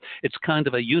that. It's kind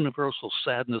of a universal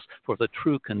sadness for the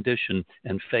true condition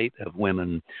and fate of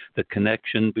women. The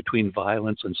connection between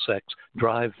violence and sex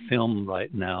drive film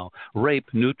right now. Rape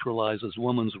neutralizes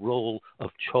woman's role of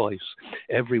choice.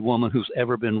 Every woman who's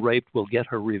ever been raped will get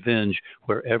her revenge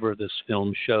wherever this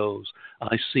film shows.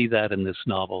 I see that in this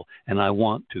novel, and I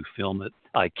want to film it.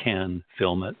 I can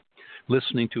film it.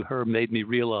 Listening to her made me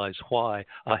realize why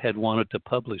I had wanted to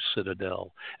publish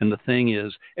Citadel. And the thing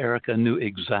is, Erica knew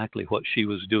exactly what she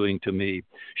was doing to me.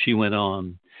 She went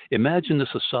on, imagine a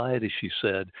society, she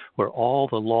said, where all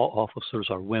the law officers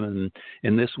are women.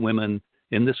 In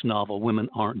this novel, women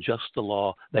aren't just the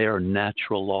law, they are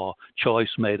natural law. Choice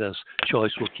made us,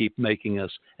 choice will keep making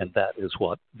us, and that is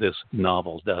what this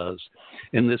novel does.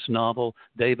 In this novel,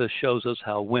 Davis shows us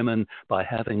how women, by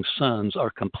having sons, are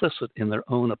complicit in their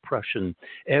own oppression.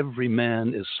 Every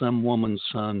man is some woman's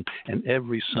son, and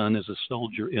every son is a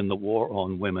soldier in the war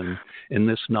on women. In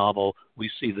this novel,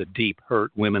 we see the deep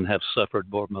hurt women have suffered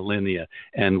for millennia,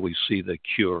 and we see the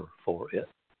cure for it.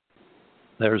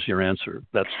 There's your answer.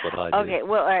 That's what I do. Okay,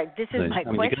 well, all right, this is my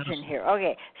question here.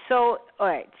 Okay, so, all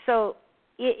right, so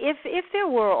if there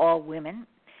were all women,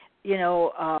 you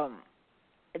know,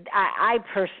 I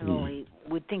personally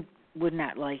would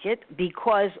not like it,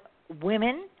 because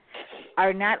women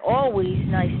are not always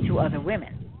nice to other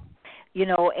women, you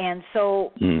know, and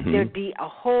so there'd be a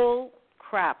whole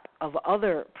crop of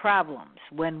other problems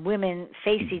when women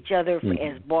face each other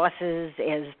as bosses,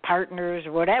 as partners,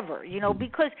 or whatever, you know,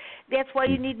 because that's why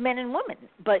you need men and women.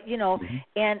 But, you know,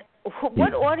 and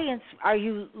what audience are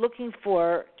you looking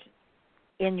for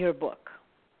in your book?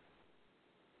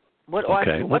 What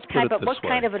audience? What kind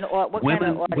of an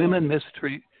audience?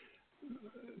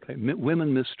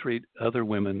 Women mistreat other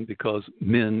women because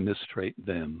men mistreat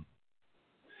them.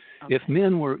 Okay. If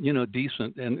men were, you know,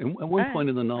 decent, and at one point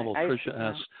in the novel, Tricia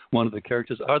asks one of the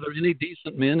characters, are there any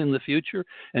decent men in the future?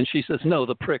 And she says, no,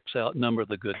 the pricks outnumber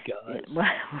the good guys.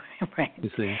 Right. You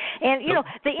see? And, you know,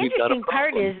 the interesting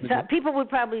part is people would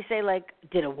probably say, like,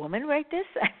 did a woman write this?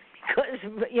 Because,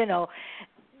 you know,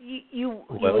 I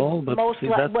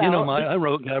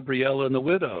wrote Gabriella and the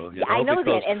Widow. You know, I know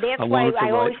that, and that's why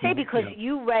I always say, because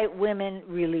you write women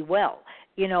really well,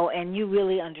 you know, and you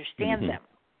really understand them.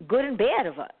 Good and bad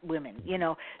of women, you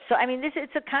know. So, I mean,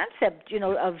 it's a concept, you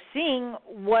know, of seeing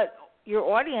what your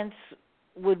audience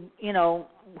would, you know,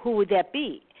 who would that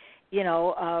be? You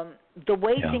know, the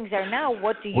way things are now,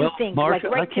 what do you think?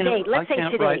 Marsha, like today, let's say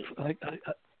today.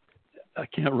 I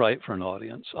can't write for an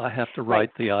audience. I have to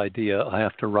write the idea. I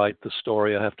have to write the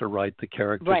story. I have to write the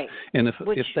characters. Right. And if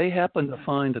they happen to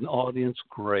find an audience,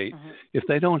 great. If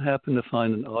they don't happen to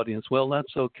find an audience, well,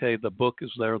 that's okay. The book is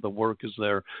there. The work is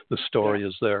there. The story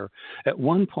is there. At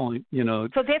one point, you know.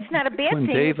 So that's not a bad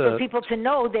thing for people to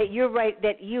know that you're right,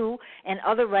 that you and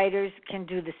other writers can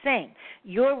do the same.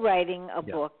 You're writing a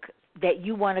book that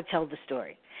you want to tell the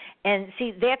story. And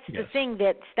see, that's the thing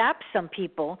that stops some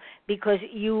people, because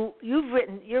you're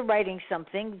writing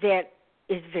something that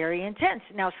is very intense.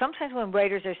 Now, sometimes when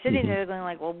writers are sitting there, they're going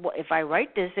like, well, if I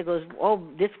write this, it goes, oh,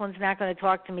 this one's not going to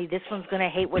talk to me. This one's going to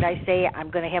hate what I say. I'm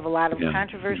going to have a lot of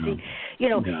controversy, you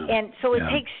know. And so it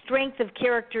takes strength of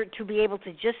character to be able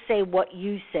to just say what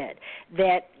you said,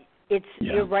 that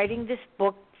you're writing this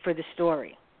book for the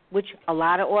story, which a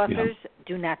lot of authors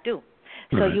do not do.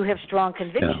 So you have strong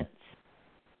convictions. Yeah.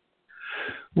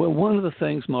 Well, one of the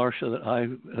things, Marsha, that I,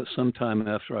 sometime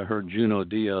after I heard Junot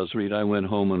Diaz read, I went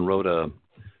home and wrote an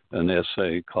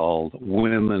essay called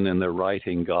Women and Their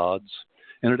Writing Gods.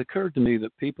 And it occurred to me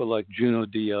that people like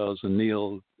Junot Diaz and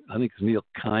Neil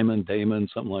Damon,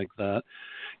 something like that,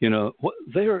 you know,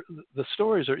 the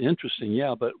stories are interesting,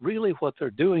 but really what they're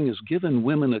doing is giving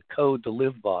women a code to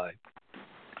live by.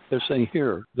 They're saying,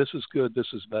 here, this is good,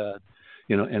 this is bad.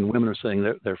 You know, and women are saying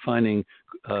they're finding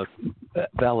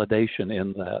validation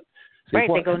in that. See, right,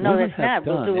 they go, no, that's not.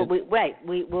 We'll do what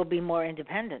we will be more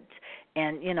independent,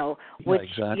 and you know, which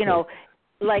you know,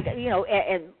 like you know,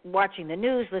 and watching the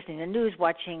news, listening to the news,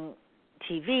 watching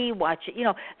TV, you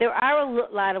know, there are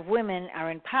a lot of women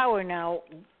are in power now,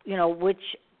 you know, which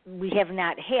we have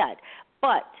not had,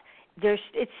 but.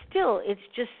 It's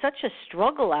just such a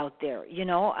struggle out there, you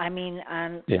know. I mean,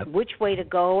 on which way to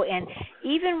go, and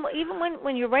even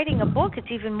when you're writing a book,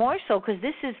 it's even more so, because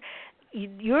this is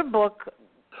your book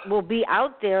will be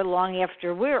out there long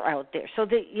after we're out there. So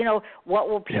that, you know, what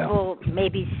will people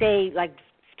maybe say like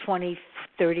 20,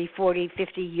 30, 40,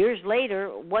 50 years later,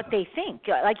 what they think?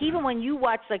 Like even when you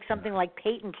watch like something like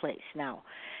Peyton Place now.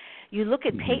 you look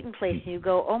at Peyton Place and you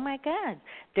go, oh my God,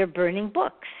 they're burning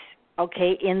books.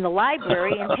 Okay, in the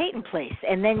library in Peyton Place.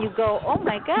 And then you go, oh,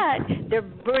 my God, they're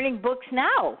burning books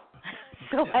now.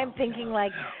 So I'm thinking,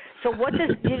 like, so what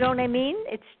does, you know what I mean?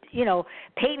 It's,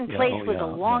 Peyton Place was a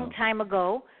long time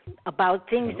ago about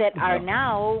things that are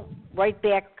now right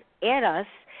back at us.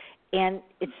 And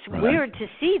it's weird to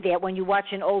see that when you watch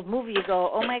an old movie, you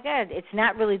go, oh, my God, it's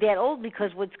not really that old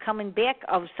because what's coming back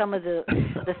of some of the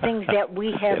things that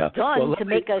we have done to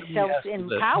make ourselves in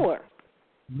power.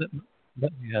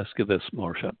 Let me ask you this,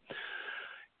 Marsha.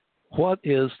 What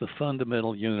is the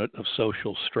fundamental unit of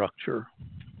social structure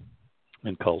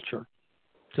in culture?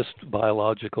 Just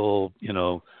biological,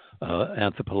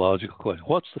 anthropological question.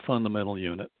 What's the fundamental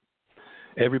unit?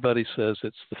 Everybody says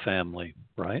it's the family,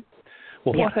 right?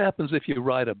 Well, what happens if you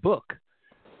write a book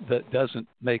that doesn't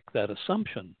make that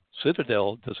assumption?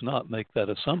 Citadel does not make that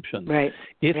assumption. Right.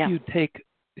 If you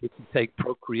take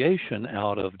procreation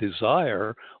out of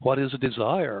desire, what is a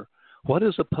desire? What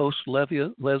is a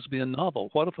post-lesbian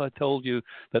novel? What if I told you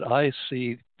that I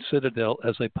see Citadel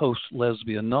as a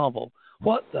post-lesbian novel?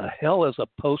 What the hell is a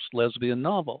post-lesbian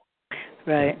novel?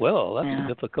 Right. Well, that's a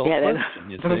difficult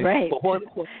question, you see. Right. But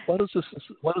what does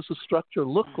the structure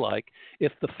look like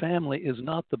if the family is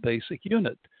not the basic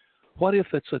unit? What if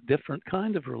it's a different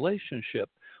kind of relationship?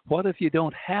 What if you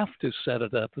don't have to set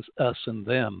it up as us and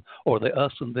them, or the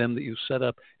us and them that you set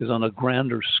up is on a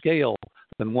grander scale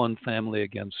than one family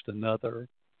against another?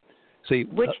 See,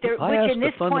 which in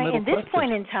this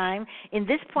point in time,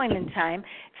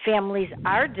 families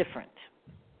are different.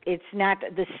 It's not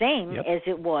the same as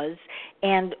it was,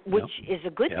 and which is a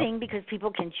good thing because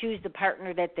people can choose the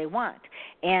partner that they want.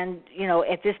 And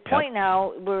at this point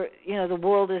now, we're the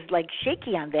world is like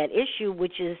shaky on that issue,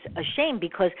 which is a shame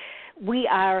because we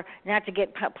are, not to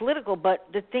get political, but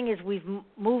the thing is we've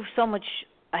moved so much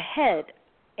ahead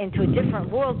into a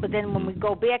different world, but then when we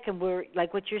go back and we're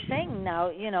like what you're saying now,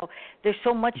 there's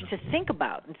so much to think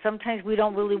about, and sometimes we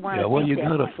don't really want to think you that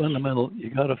got much.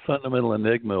 You got a fundamental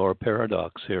enigma or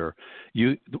paradox here.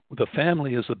 The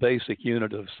family is the basic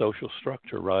unit of social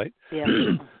structure, right? Yeah.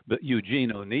 But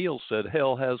Eugene O'Neill said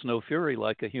hell has no fury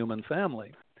like a human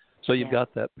family. So you've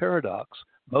got that paradox.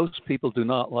 Most people do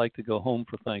not like to go home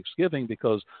for Thanksgiving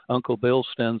because Uncle Bill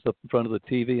stands up in front of the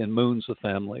TV and moons the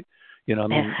family. There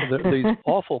are these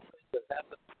awful things that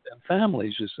happen in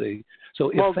families, you see.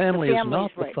 So if family is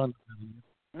not the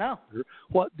fundamental,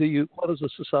 what does a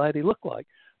society look like?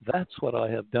 That's what I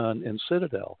have done in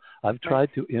Citadel. I've tried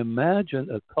to imagine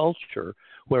a culture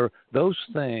where those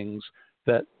things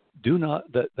that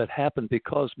that happen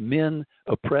because men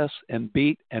oppress and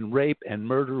beat and rape and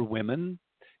murder women.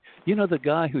 The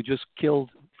guy who just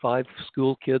killed 5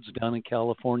 school kids down in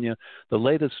California, the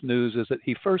latest news is that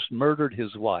he first murdered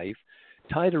his wife,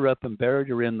 tied her up and buried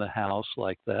her in the house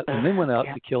like that, and then went out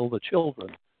to kill the children.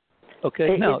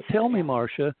 Okay, now tell me,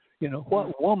 Marsha,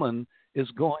 what woman is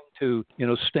going to,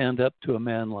 stand up to a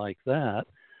man like that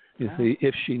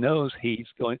if she knows he's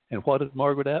going? And what did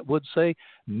Margaret Atwood say?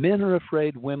 Men are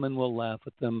afraid women will laugh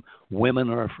at them. Women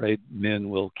are afraid men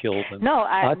will kill them. No,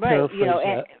 I paraphrase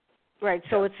that. Right,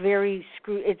 so it's very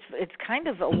it's kind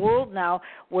of a world now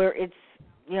where it's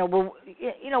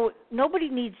nobody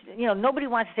needs nobody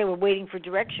wants to say we're waiting for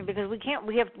direction because we can't.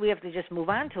 We have to just move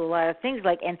on to a lot of things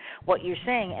and what you're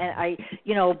saying, and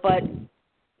but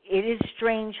it is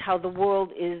strange how the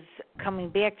world is coming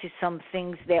back to some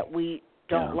things that we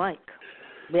don't like.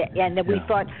 And that we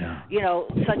thought,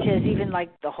 such as even like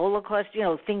the Holocaust,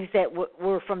 things that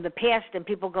were from the past, and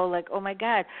people go like, oh my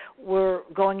God, we're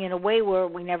going in a way where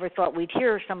we never thought we'd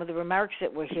hear some of the remarks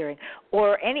that we're hearing,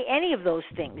 or any of those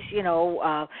things.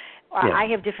 I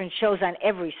have different shows on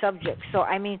every subject. So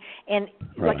I mean, and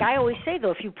like I always say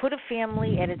though, if you put a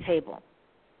family at a table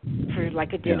for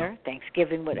like a dinner,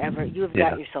 Thanksgiving, whatever, you have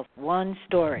got yourself one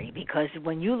story, because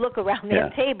when you look around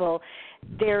that table,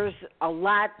 there's a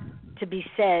lot to be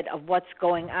said of what's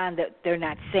going on that they're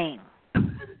not saying.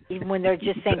 Even when they're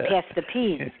just saying pass the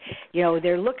peas,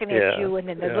 they're looking at you and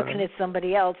then they're looking at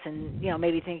somebody else and,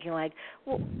 maybe thinking like,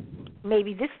 well,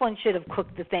 maybe this one should have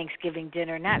cooked the Thanksgiving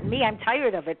dinner, not me. I'm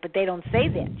tired of it, but they don't say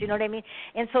that. Do you know what I mean?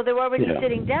 And so they're already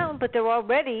sitting down, but they're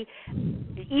already,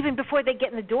 even before they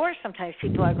get in the door, sometimes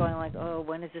people are going like, oh,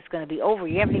 when is this going to be over?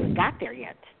 You haven't even got there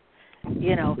yet. So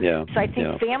I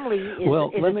think family is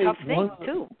a tough thing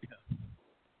too.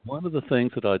 One of the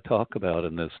things that I talk about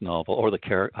in this novel, or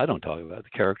I don't talk about it,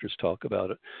 the characters talk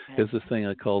about it, is this thing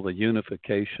I call the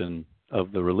unification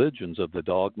of the religions, of the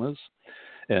dogmas.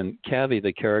 And Cavi,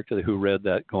 the character who read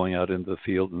that going out into the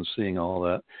field and seeing all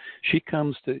that, she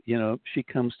comes to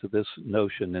this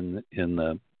notion in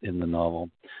the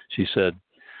novel. She said,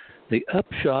 The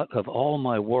upshot of all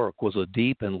my work was a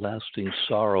deep and lasting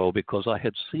sorrow because I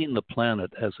had seen the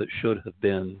planet as it should have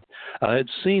been. I had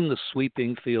seen the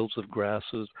sweeping fields of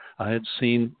grasses. I had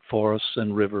seen forests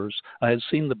and rivers. I had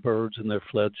seen the birds and their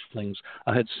fledglings.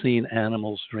 I had seen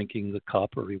animals drinking the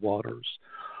coppery waters.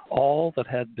 All that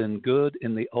had been good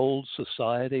in the old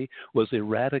society was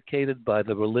eradicated by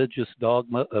the religious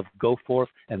dogma of go forth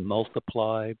and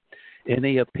multiply.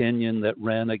 Any opinion that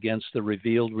ran against the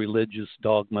revealed religious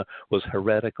dogma was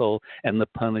heretical, and the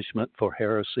punishment for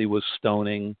heresy was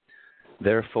stoning.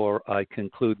 Therefore, I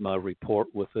conclude my report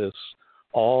with this: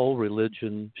 all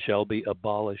religion shall be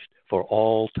abolished for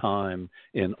all time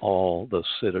in all the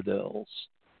citadels.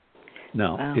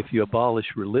 Now, Wow. if you abolish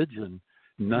religion,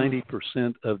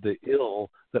 90% of the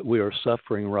ill that we are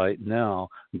suffering right now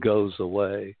goes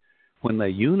away. When they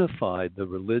unified the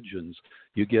religions,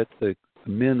 you get the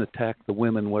men attack the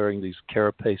women wearing these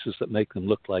carapaces that make them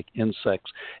look like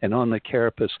insects. And on the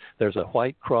carapace, there's a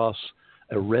white cross,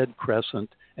 a red crescent,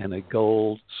 and a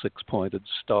gold six-pointed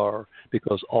star,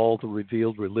 because all the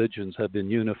revealed religions have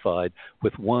been unified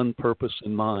with one purpose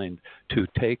in mind: to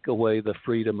take away the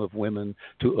freedom of women,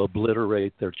 to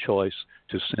obliterate their choice,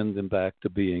 to send them back to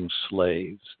being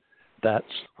slaves. That's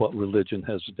what religion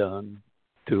has done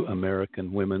to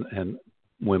American women and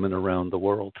women around the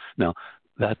world. Now,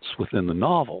 that's within the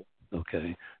novel,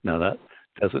 okay? Now, that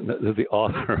doesn't, the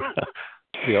author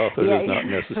does not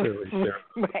necessarily share.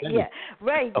 Right, yeah,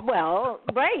 right. Well,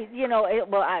 right. You know,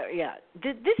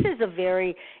 this is a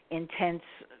very intense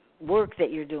work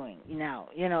that you're doing now.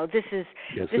 You know, this is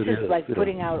like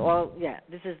putting out all. Yeah,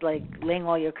 this is like laying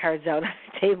all your cards out on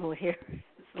the table here.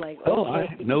 It's like,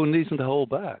 okay. No reason to hold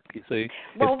back. You see,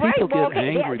 well, if people get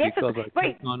okay, angry because I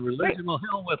take on religion, well,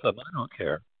 hell with them. I don't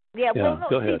care. Yeah, well, no,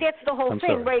 go ahead. see, that's the whole thing,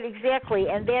 sorry. right, exactly.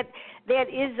 And that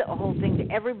is a whole thing.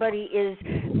 Everybody is,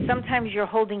 sometimes you're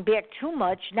holding back too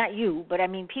much, not you, but I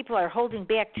mean people are holding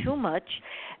back too much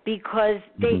because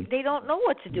they don't know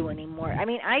what to do anymore. I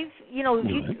mean, if you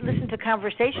listen to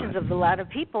conversations of a lot of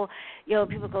people,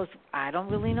 people goes, I don't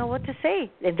really know what to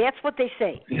say. And that's what they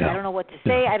say. Yeah. I don't know what to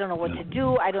say. I don't know what to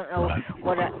do. I don't know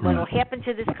what will happen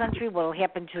to this country, what will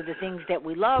happen to the things that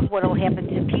we love, what will happen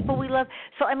to people we love.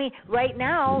 So, I mean, right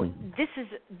now,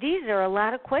 these are a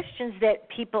lot of questions that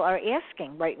people are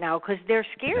asking right now because they're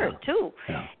scared too.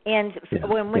 Yeah. And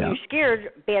when you're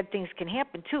scared, bad things can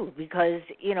happen too because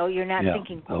you're not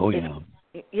thinking.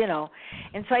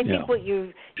 And so I think what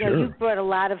you've brought a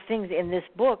lot of things in this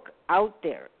book out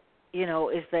there.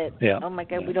 Is that oh my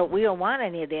God, we don't want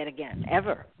any of that again,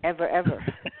 ever.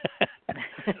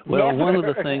 Well, one of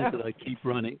the things that I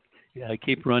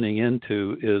keep running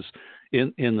into is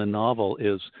in the novel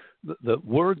is the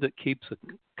word that keeps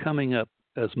coming up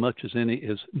as much as any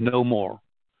is no more.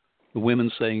 The women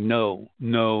saying no.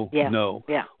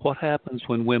 Yeah. What happens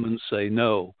when women say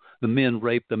no? The men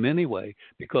rape them anyway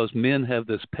because men have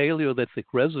this Paleolithic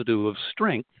residue of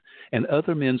strength, and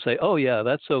other men say, "Oh yeah,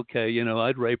 that's okay.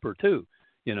 I'd rape her too."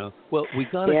 Well, we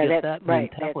got to get that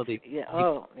mentality.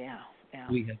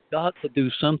 We have got to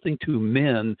do something to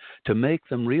men to make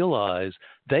them realize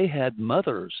they had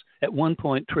mothers. At one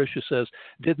point, Tricia says,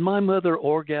 "Did my mother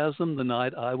orgasm the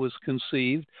night I was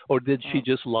conceived, or did she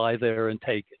just lie there and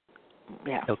take it?"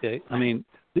 Yeah. Okay. I mean,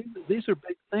 these are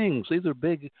big things. These are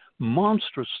big,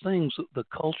 monstrous things that the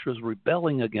culture is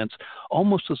rebelling against,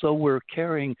 almost as though we're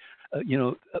carrying.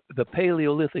 The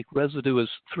Paleolithic residue is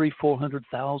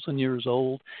 400,000 years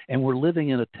old, and we're living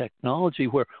in a technology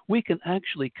where we can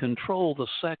actually control the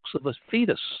sex of a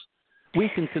fetus. We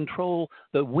can control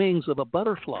the wings of a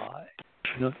butterfly.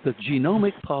 The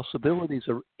genomic possibilities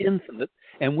are infinite,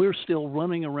 and we're still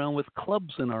running around with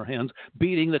clubs in our hands,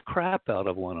 beating the crap out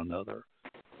of one another.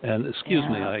 And excuse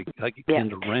me, I begin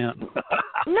to rant.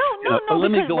 No. Let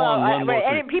me go on one more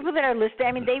thing. And people that are listening,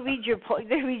 I mean, they read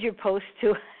your post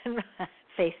too on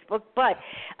Facebook, but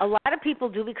a lot of people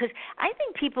do because I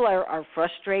think people are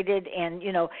frustrated, and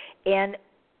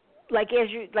like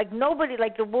nobody,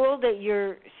 like the world that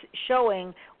you're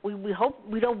showing, we hope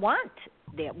we don't want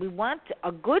that. We want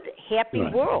a good, happy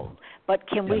world, but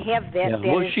can we have that? Yeah.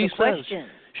 That is the question.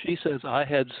 She says, I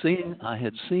had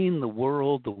seen the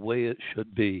world the way it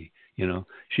should be.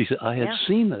 She said, I had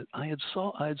seen it. I had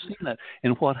seen that.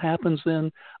 And what happens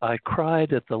then? I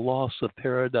cried at the loss of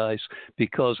paradise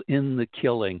because in the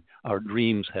killing, our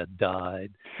dreams had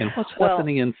died. And what's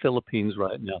happening in Philippines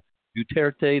right now?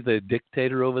 Duterte, the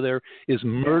dictator over there, is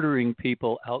murdering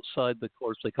people outside the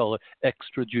courts. They call it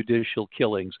extrajudicial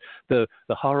killings. The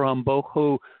Haram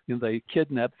Boko, they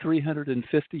kidnap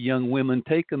 350 young women,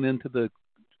 take them into the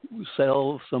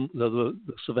cell, the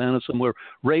savannah somewhere,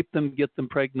 rape them, get them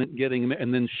pregnant,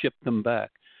 and then ship them back.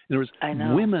 In other I words,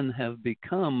 know. women have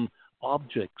become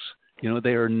objects.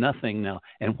 They are nothing now.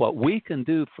 And what we can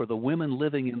do for the women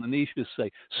living in the niche is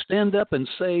say, stand up and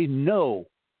say no.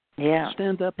 Yeah.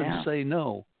 Stand up and say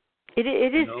no. It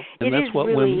is. And It that's is what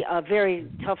really women... a very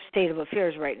tough state of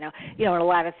affairs right now. In a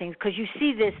lot of things, because you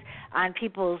see this on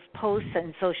people's posts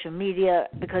and social media.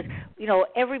 Because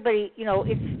everybody,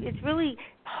 it's really,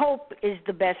 hope is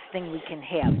the best thing we can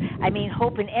have. I mean,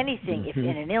 hope in anything. If in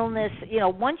an illness,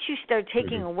 once you start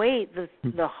taking away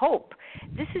the hope,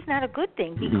 this is not a good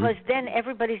thing, because then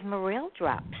everybody's morale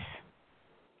drops.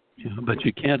 Yeah, but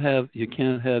you can't have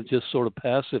just sort of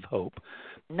passive hope.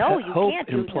 No, you hope can't.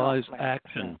 Implies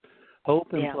action.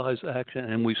 Hope implies action,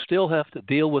 and we still have to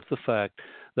deal with the fact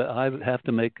that I have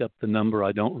to make up the number.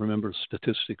 I don't remember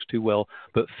statistics too well,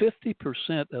 but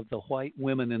 50% of the white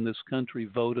women in this country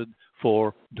voted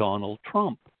for Donald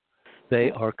Trump. They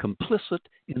are complicit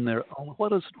in their own.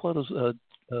 What is Tricia?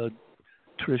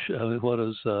 What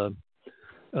is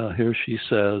here she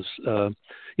says,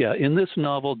 in this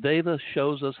novel, Davis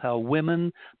shows us how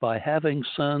women, by having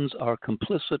sons, are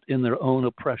complicit in their own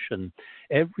oppression.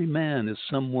 Every man is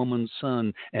some woman's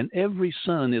son, and every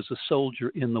son is a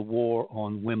soldier in the war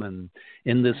on women.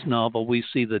 In this novel, we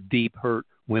see the deep hurt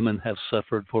women have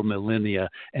suffered for millennia,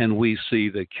 and we see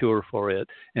the cure for it.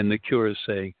 And the cure is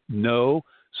saying, no,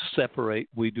 separate,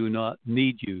 we do not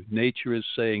need you. Nature is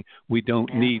saying, we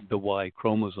don't need the Y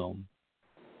chromosome.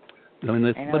 I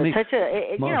mean,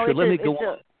 Marsha, let me go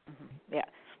on. Yeah,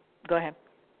 go ahead.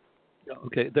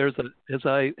 Okay,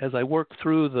 as I work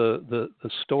through the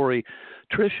story,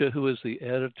 Tricia, who is the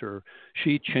editor,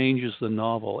 she changes the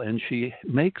novel, and she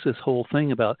makes this whole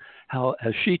thing about how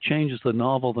as she changes the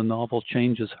novel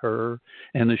changes her,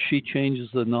 and as she changes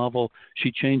the novel,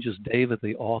 she changes David,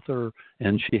 the author,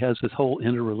 and she has this whole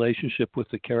interrelationship with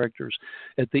the characters.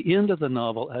 At the end of the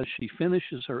novel, as she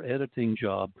finishes her editing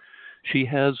job, she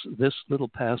has this little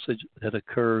passage that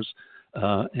occurs,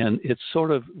 and it's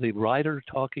sort of the writer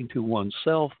talking to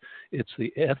oneself. It's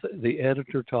the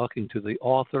editor talking to the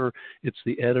author. It's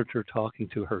the editor talking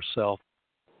to herself.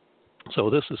 So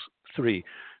this is 3,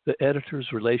 the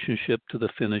editor's relationship to the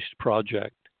finished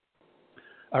project.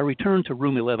 I return to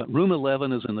room 11. Room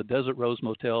 11 is in the Desert Rose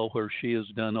Motel, where she has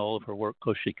done all of her work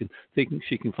because she can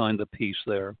find the peace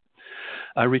there.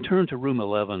 I return to room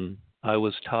 11. I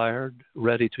was tired,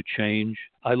 ready to change.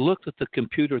 I looked at the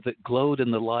computer that glowed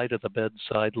in the light of the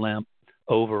bedside lamp.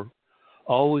 Over.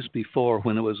 Always before,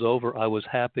 when it was over, I was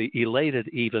happy, elated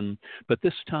even, but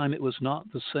this time it was not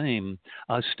the same.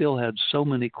 I still had so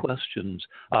many questions.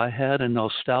 I had a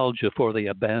nostalgia for the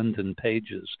abandoned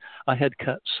pages. I had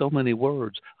cut so many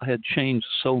words. I had changed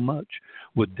so much.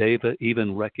 Would Deva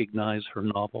even recognize her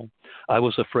novel? I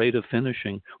was afraid of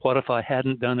finishing. What if I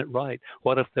hadn't done it right?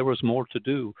 What if there was more to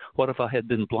do? What if I had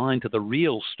been blind to the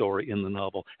real story in the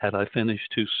novel? Had I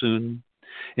finished too soon?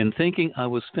 In thinking I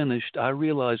was finished, I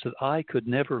realized that I could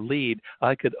never lead.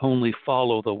 I could only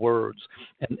follow the words.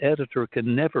 An editor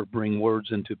can never bring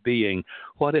words into being.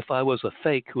 What if I was a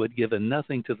fake who had given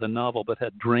nothing to the novel but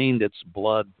had drained its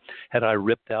blood? Had I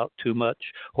ripped out too much?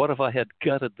 What if I had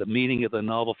gutted the meaning of the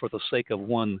novel for the sake of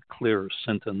one clear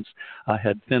sentence? I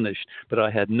had finished, but I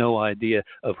had no idea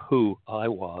of who I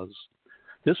was.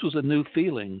 This was a new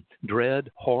feeling,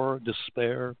 dread, horror,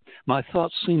 despair. My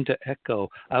thoughts seemed to echo.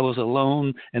 I was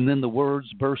alone, and then the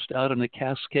words burst out in a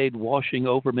cascade washing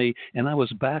over me, and I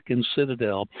was back in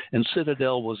Citadel, and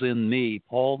Citadel was in me,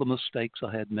 all the mistakes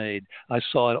I had made. I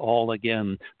saw it all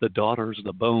again, the daughters,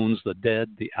 the bones, the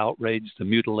dead, the outraged, the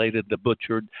mutilated, the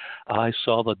butchered. I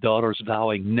saw the daughters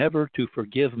vowing never to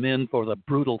forgive men for the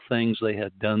brutal things they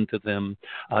had done to them.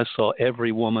 I saw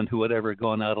every woman who had ever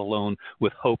gone out alone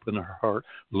with hope in her heart,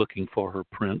 looking for her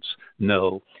prince.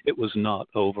 No, it was not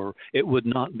over. It would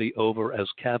not be over, as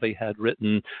Cavey had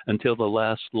written, until the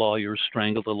last lawyer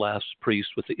strangled the last priest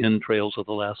with the entrails of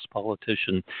the last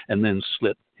politician and then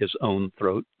slit his own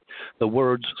throat. The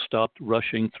words stopped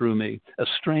rushing through me, a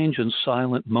strange and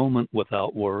silent moment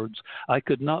without words. I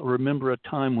could not remember a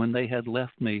time when they had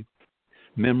left me.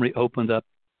 Memory opened up.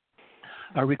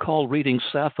 I recall reading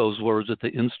Sappho's words at the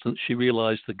instant she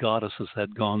realized the goddesses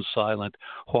had gone silent.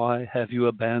 Why have you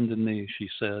abandoned me, she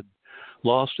said.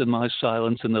 Lost in my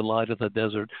silence in the light of the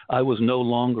desert, I was no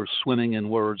longer swimming in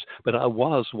words, but I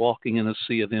was walking in a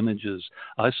sea of images.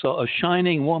 I saw a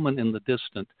shining woman in the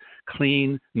distant,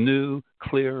 clean, new,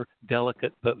 clear,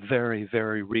 delicate, but very,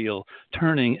 very real,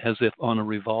 turning as if on a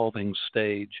revolving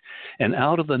stage. And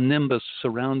out of the nimbus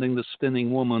surrounding the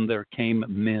spinning woman there came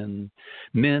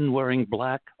men wearing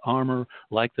black armor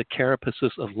like the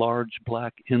carapaces of large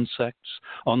black insects.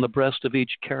 On the breast of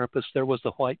each carapace there was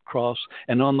the white cross,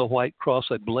 and on the white cross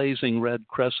a blazing red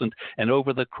crescent, and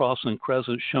over the cross and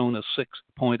crescent shone a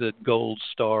six-pointed gold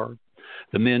star.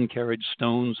 The men carried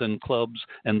stones and clubs,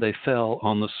 and they fell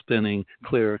on the spinning,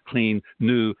 clear, clean,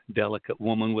 new, delicate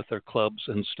woman with her clubs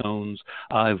and stones.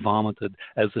 I vomited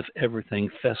as if everything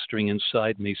festering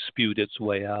inside me spewed its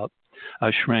way out.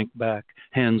 I shrank back,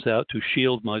 hands out to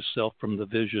shield myself from the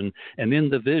vision, and in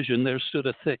the vision there stood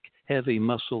a thick, heavy,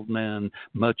 muscled man,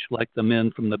 much like the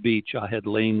men from the beach I had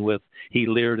lain with. He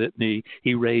leered at me.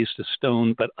 He raised a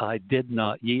stone, but I did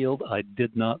not yield. I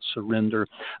did not surrender.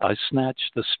 I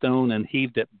snatched the stone and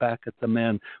heaved it back at the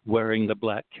man wearing the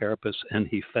black carapace, and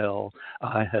he fell.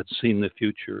 I had seen the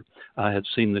future. I had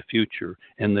seen the future,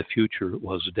 and the future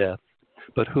was death.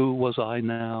 But who was I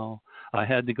now? I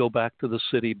had to go back to the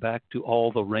city, back to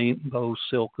all the rainbow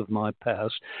silk of my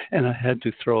past, and I had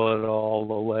to throw it all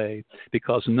away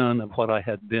because none of what I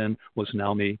had been was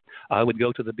now me. I would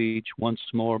go to the beach once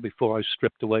more before I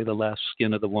stripped away the last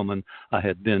skin of the woman I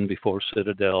had been before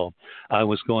Citadel. I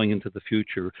was going into the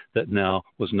future that now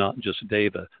was not just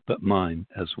Deva, but mine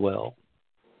as well.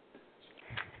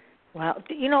 Wow.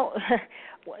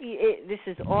 This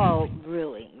is all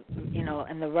really,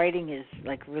 and the writing is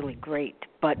like really great.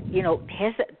 But,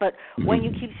 when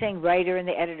you keep saying writer and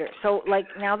the editor, so like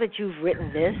now that you've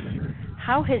written this,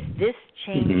 how has this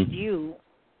changed you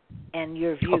and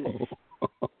your views?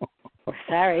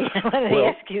 Sorry, I wanted to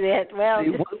ask you that. Well,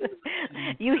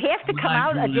 you have to come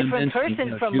out a different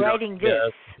person from writing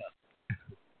this.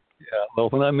 Yeah, well,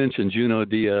 when I mentioned Junot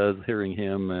Diaz, hearing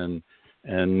him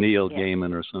and Neil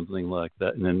Gaiman or something like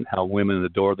that, and then how women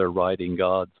adore their writing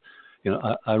gods,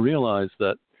 I realized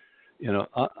that,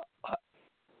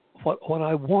 what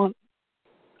I want,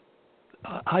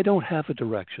 I don't have a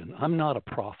direction. I'm not a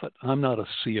prophet. I'm not a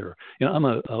seer. I'm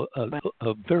a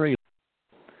very.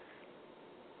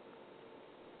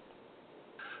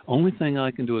 Only thing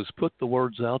I can do is put the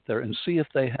words out there and see if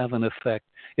they have an effect.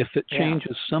 If it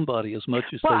changes somebody as much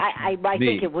as I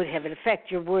think it would have an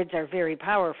effect. Your words are very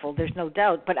powerful. There's no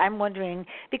doubt. But I'm wondering,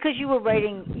 because you were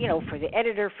writing, for the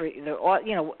editor, for the,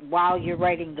 while you're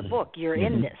writing the book, you're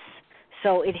in this.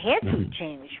 So it had to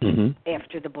change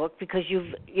after the book because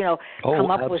you've, come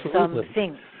up with some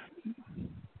things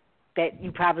that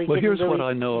you probably didn't here's really what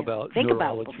I know about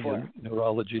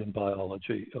neurology and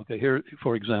biology. Okay, here,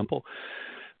 for example,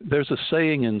 there's a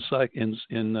saying in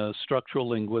structural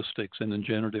linguistics and in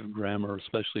generative grammar,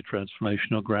 especially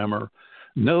transformational grammar,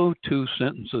 no two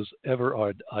sentences ever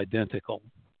are identical.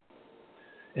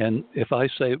 And if I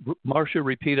say, Marsha,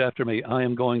 repeat after me, I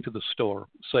am going to the store.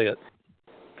 Say it.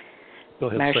 Go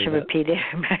ahead, Marsha, repeat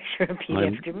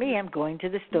after me. I'm going to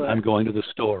the store. I'm going to the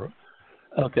store.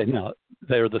 Okay, now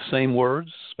they're the same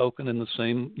words spoken in the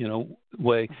same,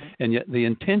 way, and yet the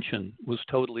intention was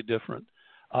totally different.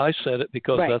 I said it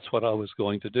because that's what I was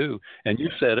going to do, and you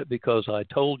said it because I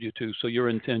told you to. So your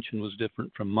intention was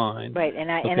different from mine. Right,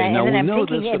 and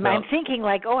I'm thinking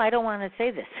like, oh, I don't want to say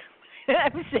this.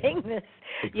 I'm saying this,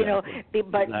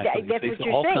 but that's what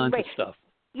you're all saying. Kinds of stuff.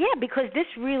 Yeah, because this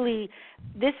really,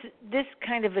 this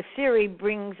kind of a theory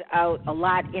brings out a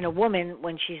lot in a woman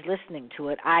when she's listening to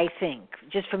it, I think,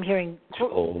 just from hearing,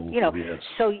 yes.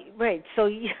 So,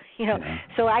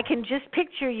 so I can just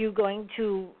picture you going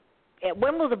to,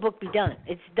 when will the book be done?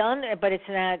 It's done, but it's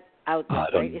not out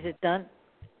yet, right? Is it done?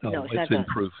 No, it's not done.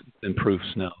 It's in proofs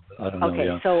now. I don't know. Okay,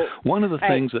 yeah. so one of the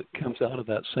things that comes out of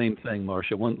that same thing,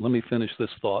 Marsha, let me finish this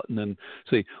thought and then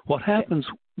see what happens.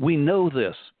 We know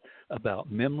this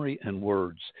about memory and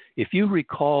words. If you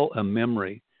recall a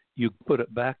memory, you put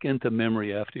it back into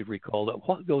memory after you've recalled it.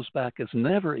 What goes back is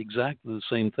never exactly the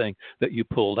same thing that you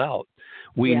pulled out.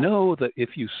 We know that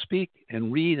if you speak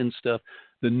and read and stuff,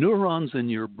 the neurons in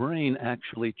your brain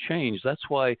actually change. That's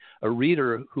why a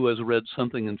reader who has read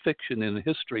something in fiction in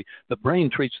history, the brain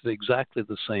treats it exactly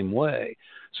the same way.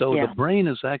 So the brain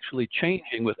is actually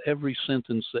changing with every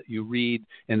sentence that you read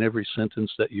and every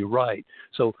sentence that you write.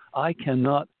 So I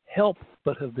cannot help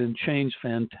but have been changed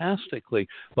fantastically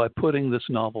by putting this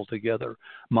novel together.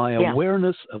 My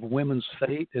awareness of women's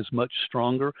fate is much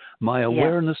stronger. My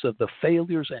awareness of the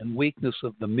failures and weakness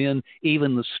of the men,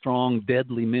 even the strong,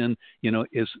 deadly men,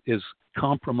 is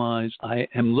compromised. I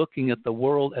am looking at the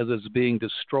world as it's being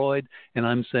destroyed, and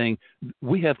I'm saying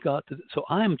we have got to. So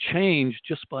I'm changed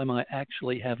just by my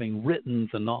actually having written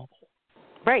the novel.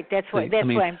 Right. That's what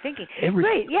I'm thinking.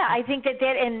 Right. Yeah. I think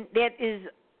that is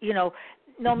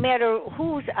no matter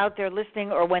who's out there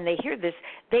listening or when they hear this,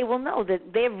 they will know that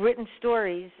they've written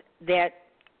stories that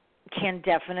can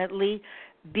definitely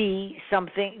be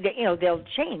something that, they'll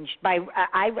change.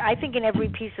 I think in every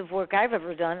piece of work I've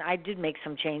ever done, I did make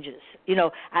some changes,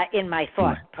 in my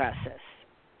thought process.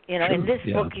 Sure. And this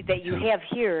book that you have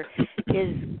here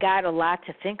is got a lot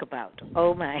to think about.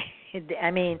 Oh, my. I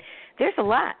mean, there's a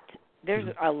lot.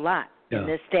 There's a lot in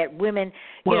this that women,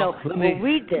 will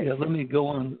read this. Yeah, let me go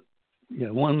on. Yeah,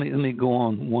 let me go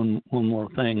on one more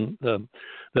thing. The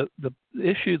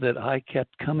issue that I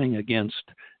kept coming against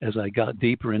as I got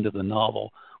deeper into the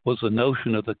novel was the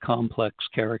notion of the complex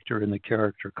character and the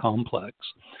character complex.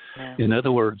 Yeah. In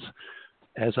other words,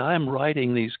 as I'm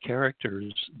writing these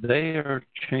characters, they are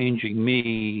changing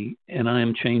me and I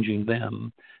am changing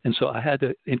them. And so I had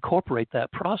to incorporate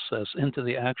that process into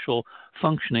the actual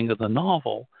functioning of the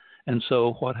novel. And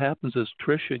so what happens is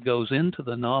Tricia goes into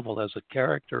the novel as a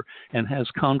character and has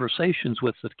conversations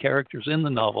with the characters in the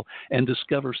novel and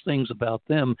discovers things about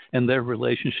them and their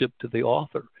relationship to the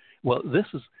author. Well, this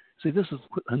is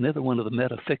another one of the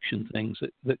metafiction things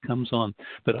that comes on.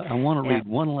 But I want to read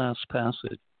one last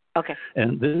passage. Okay.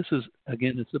 And this is,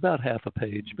 again, it's about half a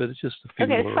page, but it's just a few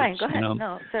words. Okay, it's fine. Go ahead.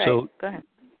 No, it's all right. So go ahead.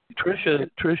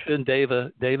 Tricia and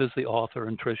Dave's the author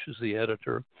and Tricia's the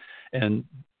editor. And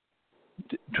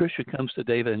Tricia comes to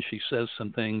Dava and she says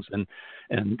some things, and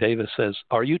Dava says,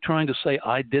 "Are you trying to say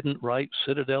I didn't write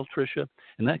Citadel, Tricia?"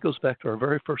 And that goes back to our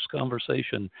very first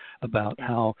conversation about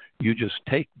how you just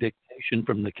take dictation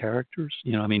from the characters.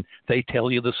 They tell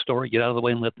you the story. Get out of the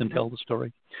way and let them tell the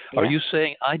story. Yeah. Are you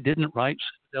saying I didn't write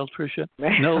Citadel, Tricia?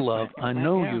 No, love. I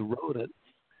know you wrote it,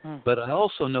 but I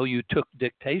also know you took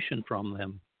dictation from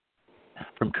them.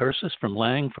 From Cursus, from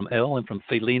Lang, from Elle, and from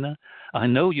Felina. I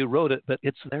know you wrote it, but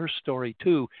it's their story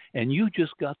too, and you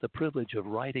just got the privilege of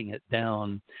writing it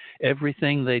down.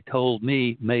 Everything they told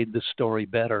me made the story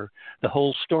better. The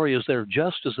whole story is there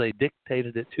just as they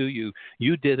dictated it to you.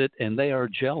 You did it, and they are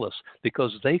jealous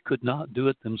because they could not do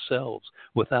it themselves.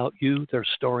 Without you, their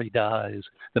story dies.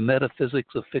 The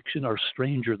metaphysics of fiction are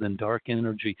stranger than dark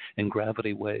energy and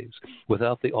gravity waves.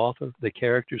 Without the author, the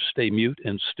characters stay mute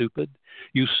and stupid.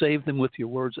 You save them with your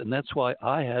words, and that's why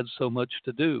I had so much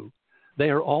to do. They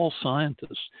are all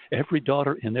scientists. Every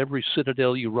daughter in every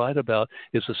citadel you write about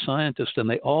is a scientist, and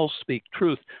they all speak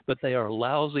truth, but they are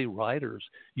lousy writers.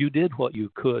 You did what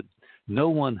you could. No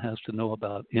one has to know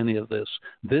about any of this.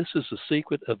 This is the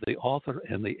secret of the author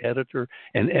and the editor,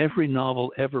 and every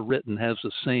novel ever written has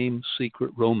the same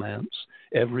secret romance.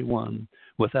 Every one.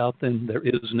 Without them, there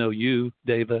is no you,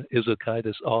 Dava,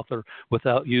 Izokaitis, author.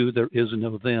 Without you, there is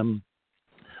no them.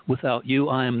 Without you,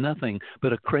 I am nothing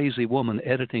but a crazy woman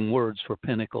editing words for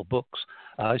Pinnacle Books.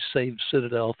 I saved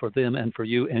Citadel for them and for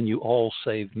you, and you all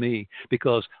saved me,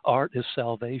 because art is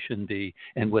salvation, Dee,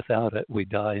 and without it, we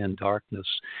die in darkness.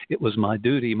 It was my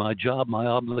duty, my job, my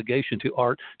obligation to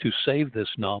art to save this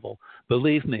novel.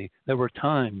 Believe me, there were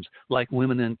times, like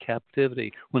Women in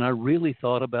Captivity, when I really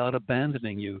thought about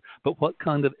abandoning you. But what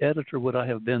kind of editor would I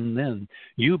have been then?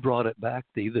 You brought it back,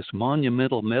 Dee, this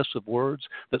monumental mess of words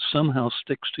that somehow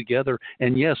sticks together.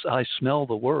 And yes, I smell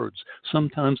the words.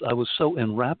 Sometimes I was so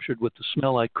enraptured with the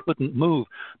smell I couldn't move,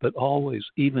 but always,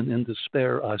 even in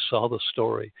despair, I saw the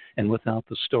story. And without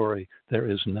the story,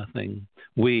 there is nothing.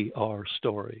 We are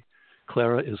story.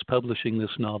 Clara is publishing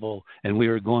this novel, and we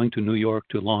are going to New York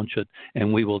to launch it,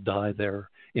 and we will die there.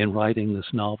 In writing this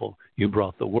novel, you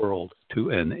brought the world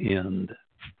to an end.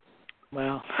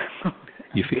 Wow.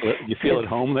 You feel at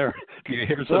home there? Do you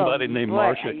hear somebody named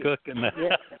Marsha Cook in that?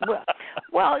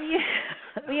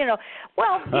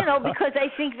 Because I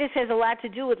think this has a lot to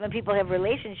do with when people have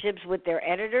relationships with their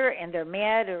editor and they're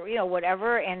mad or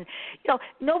whatever, and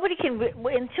nobody can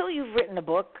until you've written a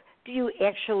book do you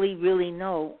actually really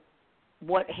know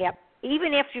what happened.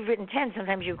 Even after you've written 10,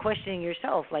 sometimes you're questioning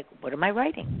yourself, like, what am I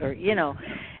writing? Or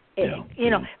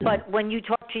But when you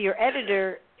talk to your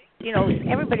editor,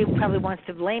 everybody probably wants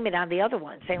to blame it on the other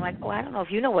one, saying like, I don't know if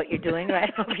you know what you're doing, or I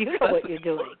don't know if you know what you're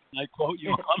doing. I quote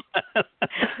you on that.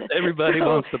 Everybody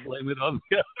wants to blame it on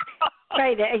the other.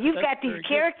 Right, you've got these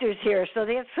characters here, so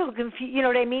that's so confusing. You know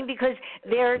what I mean? Because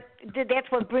that's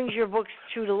what brings your books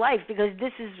true to life. Because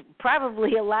this is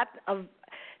probably a lot of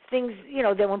things,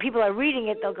 that when people are reading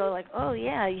it, they'll go like, oh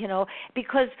yeah,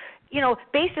 because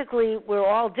basically we're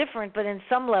all different, but in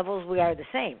some levels we are the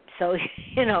same. So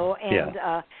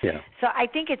so I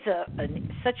think it's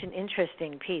such an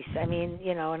interesting piece. I mean,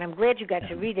 and I'm glad you got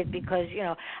to read it because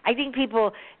I think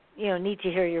people need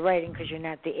to hear your writing because you're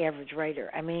not the average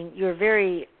writer. I mean, you're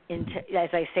very as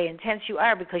I say, intense you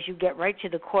are, because you get right to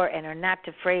the core and are not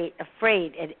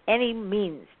afraid at any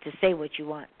means to say what you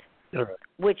want, right.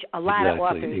 which a lot of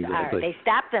authors are. They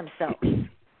stop themselves.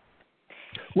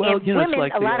 Well, and women,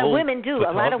 like a lot of women do.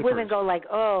 A lot of women photographers. go like,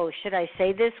 "Oh, should I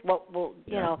say this? What will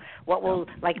What will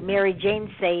like Mary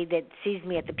Jane say that sees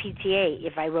me at the PTA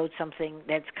if I wrote something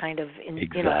that's kind of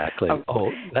exactly?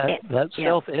 That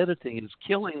self-editing is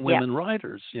killing women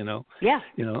writers. Yeah.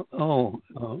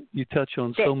 You touch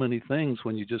on so many things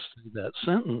when you just say that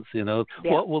sentence.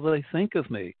 What will they think of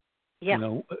me? Yeah.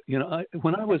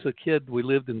 When I was a kid, we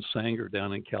lived in Sanger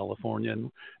down in California,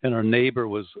 and our neighbor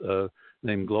was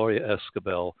named Gloria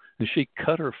Escabel, and she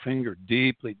cut her finger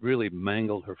deeply, really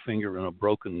mangled her finger in a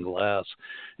broken glass.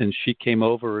 And she came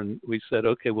over, and we said,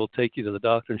 "Okay, we'll take you to the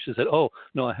doctor." And she said, "Oh,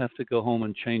 no, I have to go home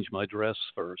and change my dress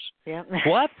first." Yeah.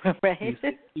 What? Right.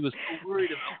 She was so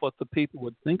worried about what the people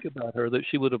would think about her that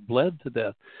she would have bled to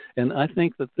death. And I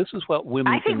think that this is what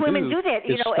women I think women do that,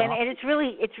 and it's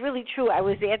it's really true. I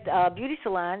was at a beauty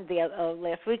salon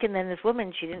last week, and then this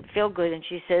woman, she didn't feel good, and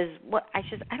she says, "What?" I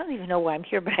says, "I don't even know why I'm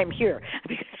here, but I'm here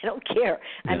because I don't care.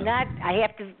 I'm not. I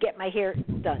have to get my hair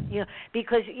done,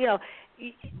 because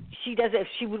she does. If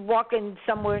she would walk in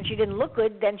somewhere and she didn't look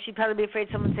good, then she'd probably be afraid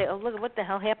someone would say, 'Oh, look, what the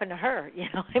hell happened to her?'"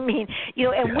 I mean,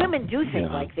 and women do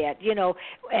things like that,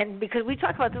 and because we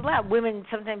talk about this a lot, women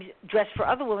sometimes dress for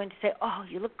other women to say, "Oh,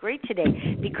 you look great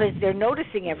today," because they're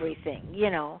noticing everything,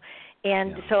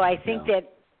 and so I think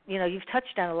that. You've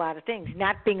touched on a lot of things.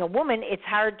 Not being a woman, it's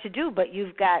hard to do, but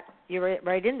you're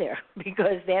right in there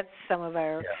because that's some of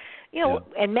our,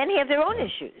 and many have their own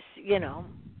issues,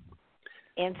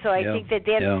 And so I think that,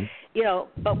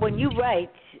 but when you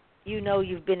write,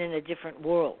 you've been in a different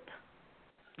world.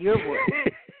 Your world.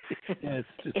 Yes,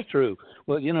 it's true.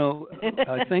 Well,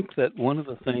 I think that one of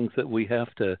the things that we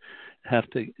have to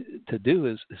do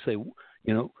is say,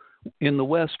 in the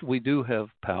West we do have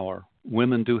power.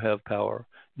 Women do have power.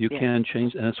 You can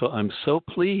change, and so I'm so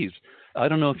pleased. I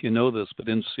don't know if you know this, but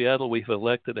in Seattle we've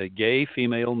elected a gay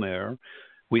female mayor.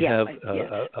 We have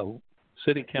a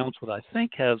city council that I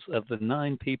think has, of the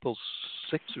 9 people,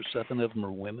 6 or 7 of them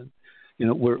are women.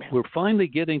 We're finally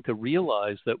getting to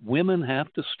realize that women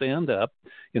have to stand up,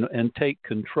 and take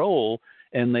control,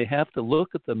 and they have to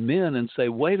look at the men and say,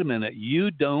 "Wait a minute,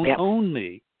 you don't own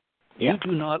me. You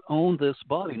do not own this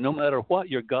body, no matter what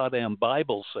your goddamn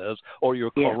Bible says or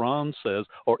your Quran says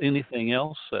or anything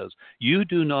else says. You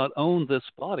do not own this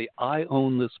body. I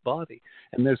own this body."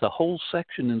 And there's a whole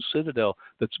section in Citadel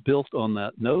that's built on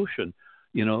that notion.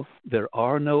 There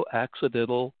are no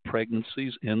accidental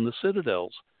pregnancies in the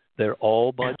Citadels. They're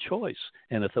all by choice.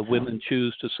 And if the women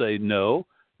choose to say no,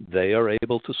 they are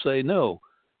able to say no.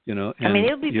 And,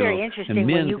 it'll be very interesting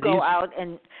when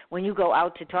you go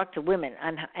out to talk to women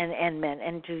and men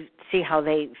and to see how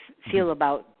they feel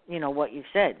about what you've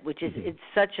said, which is it's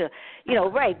such a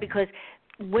right, because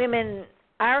women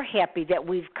are happy that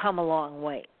we've come a long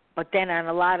way, but then on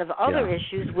a lot of other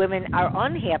issues, women are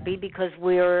unhappy because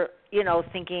we're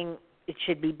thinking it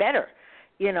should be better,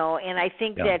 and I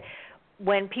think that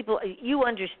when people you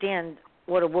understand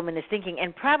what a woman is thinking,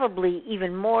 and probably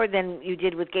even more than you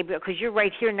did with Gabriel, because you're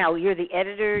right here now. You're the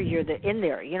editor. You're in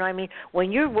there. You know what I mean?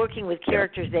 When you're working with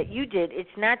characters that you did,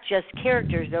 it's not just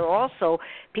characters. They're also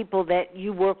people that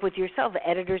you work with yourself,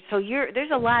 editors. So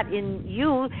there's a lot in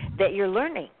you that you're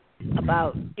learning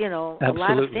about, a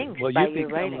lot of things by your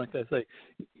writing. Like I say,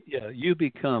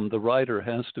 the writer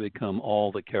has to become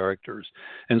all the characters.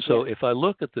 And so if I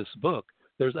look at this book,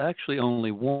 there's actually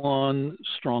only one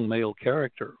strong male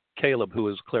character, Caleb, who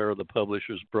is Clara, the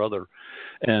publisher's brother,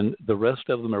 and the rest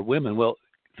of them are women. Well,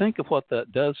 think of what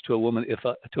that does to a woman,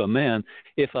 to a man.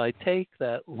 If I take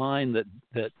that line that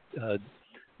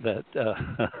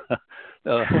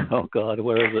oh God,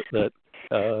 where is it that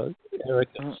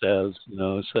Erica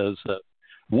says,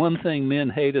 one thing men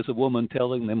hate is a woman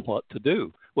telling them what to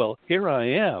do. Well, here I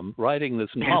am writing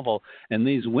this novel, and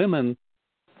these women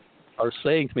are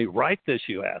saying to me, "Write this,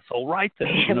 you asshole! Write this!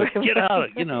 Get out!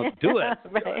 Do it!"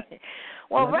 Right.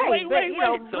 Well, right.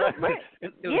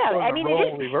 I mean,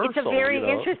 it's a very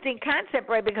interesting concept,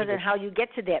 right? Because of how you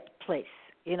get to that place,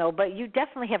 But you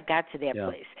definitely have got to that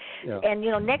place. Yeah. And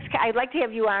next, I'd like to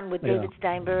have you on with David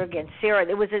Steinberg and Sarah.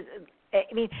 It was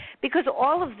because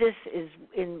all of this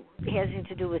has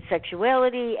to do with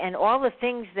sexuality and all the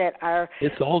things that are.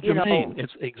 It's all germane.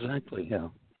 It's exactly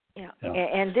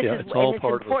and this is it's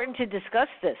important to discuss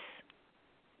this.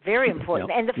 Very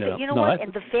important. And the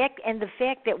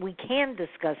fact that we can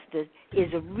discuss this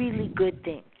is a really good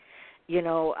thing.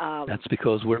 That's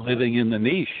because we're living in the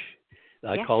niche.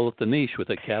 I call it the niche with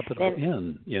a capital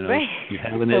N. You know, right. you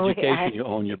have an education, you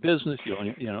own your business, you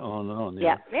own your, on and on.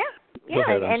 Yeah,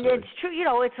 ahead, and it's true. You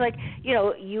know, it's like, you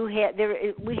know,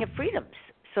 we have freedoms,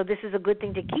 so this is a good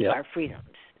thing to keep our freedoms.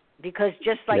 Because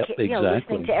just like you know,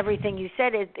 listening to everything you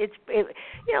said, it's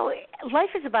you know, life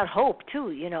is about hope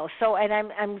too. You know, so and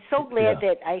I'm so glad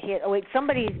that I hear. Oh wait,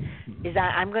 somebody is.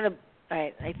 I'm gonna. All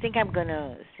right, I think I'm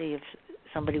gonna see if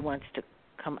somebody wants to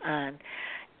come on.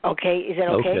 Okay, is that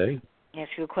okay? Okay. Ask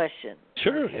you a question.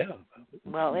 Sure. Okay. Yeah.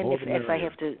 Well, and if I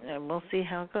have to, we'll see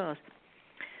how it goes.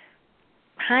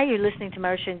 Hi, you're listening to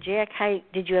Marsha and Jack. Hi,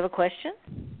 did you have a question?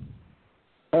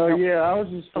 Yeah, I was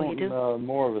just wanting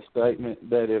more of a statement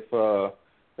that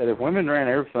if women ran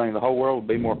everything, the whole world would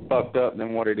be more fucked up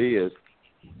than what it is.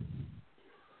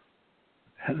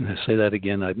 Say that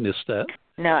again. I missed that.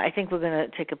 No, I think we're going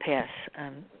to take a pass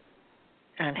on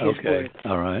his words.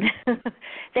 All right.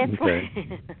 That's okay.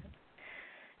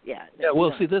 Yeah.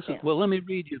 Well, see, this is. Well, let me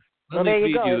read you. Let me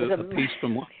read you a piece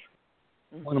from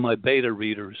one of my beta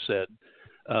readers said.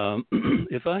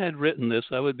 If I had written this,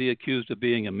 I would be accused of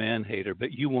being a man-hater,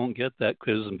 but you won't get that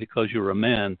criticism because you're a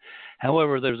man.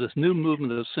 However, there's this new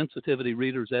movement of sensitivity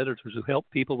readers, editors who help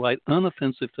people write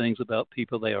unoffensive things about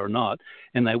people they are not,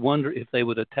 and I wonder if they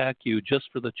would attack you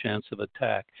just for the chance of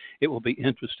attack. It will be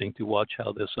interesting to watch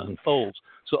how this unfolds.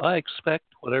 So I expect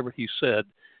whatever he said,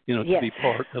 you know, to be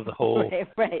part of the whole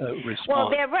response. Well,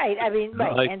 they're right. I mean,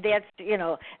 and that's, you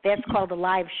know, that's called a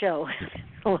live show.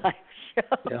 Live show.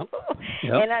 Yep.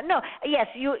 And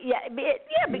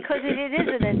because it is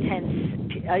an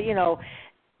intense, you know,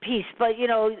 piece. But you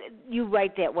know, you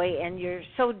write that way, and you're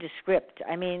so descript.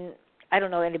 I mean, I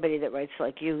don't know anybody that writes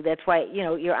like you. That's why, you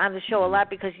know, you're on the show a lot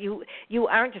because you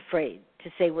aren't afraid to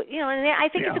say what, you know. And I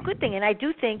think it's a good thing. And I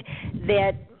do think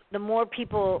that the more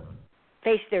people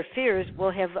face their fears,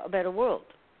 we'll have a better world.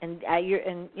 And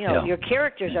your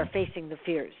characters are facing the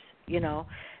fears, you know.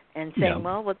 And saying,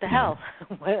 well, what the hell?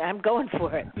 I'm going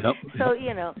for it. So,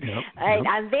 you know,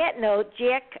 on that note,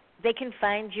 Jack, they can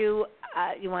find you,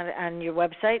 you want it on your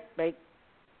website, right?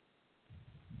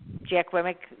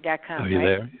 JackRemick.com, Are you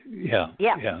there? Yeah,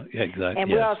 exactly. And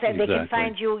we all said they can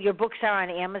find you. Your books are on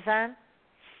Amazon.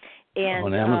 And,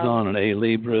 on Amazon and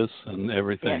A-Libris and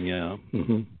everything,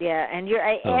 Mm-hmm. Yeah, and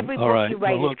every book you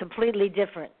write is completely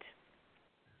different.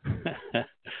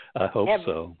 I hope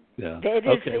so. Yeah. It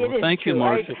is, okay. Well, thank you,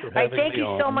 Marsha, for having me on. Thank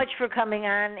you so much for coming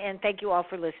on, and thank you all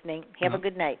for listening. Have a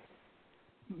good night.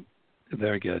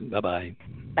 Very good. Bye-bye.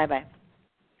 Bye-bye.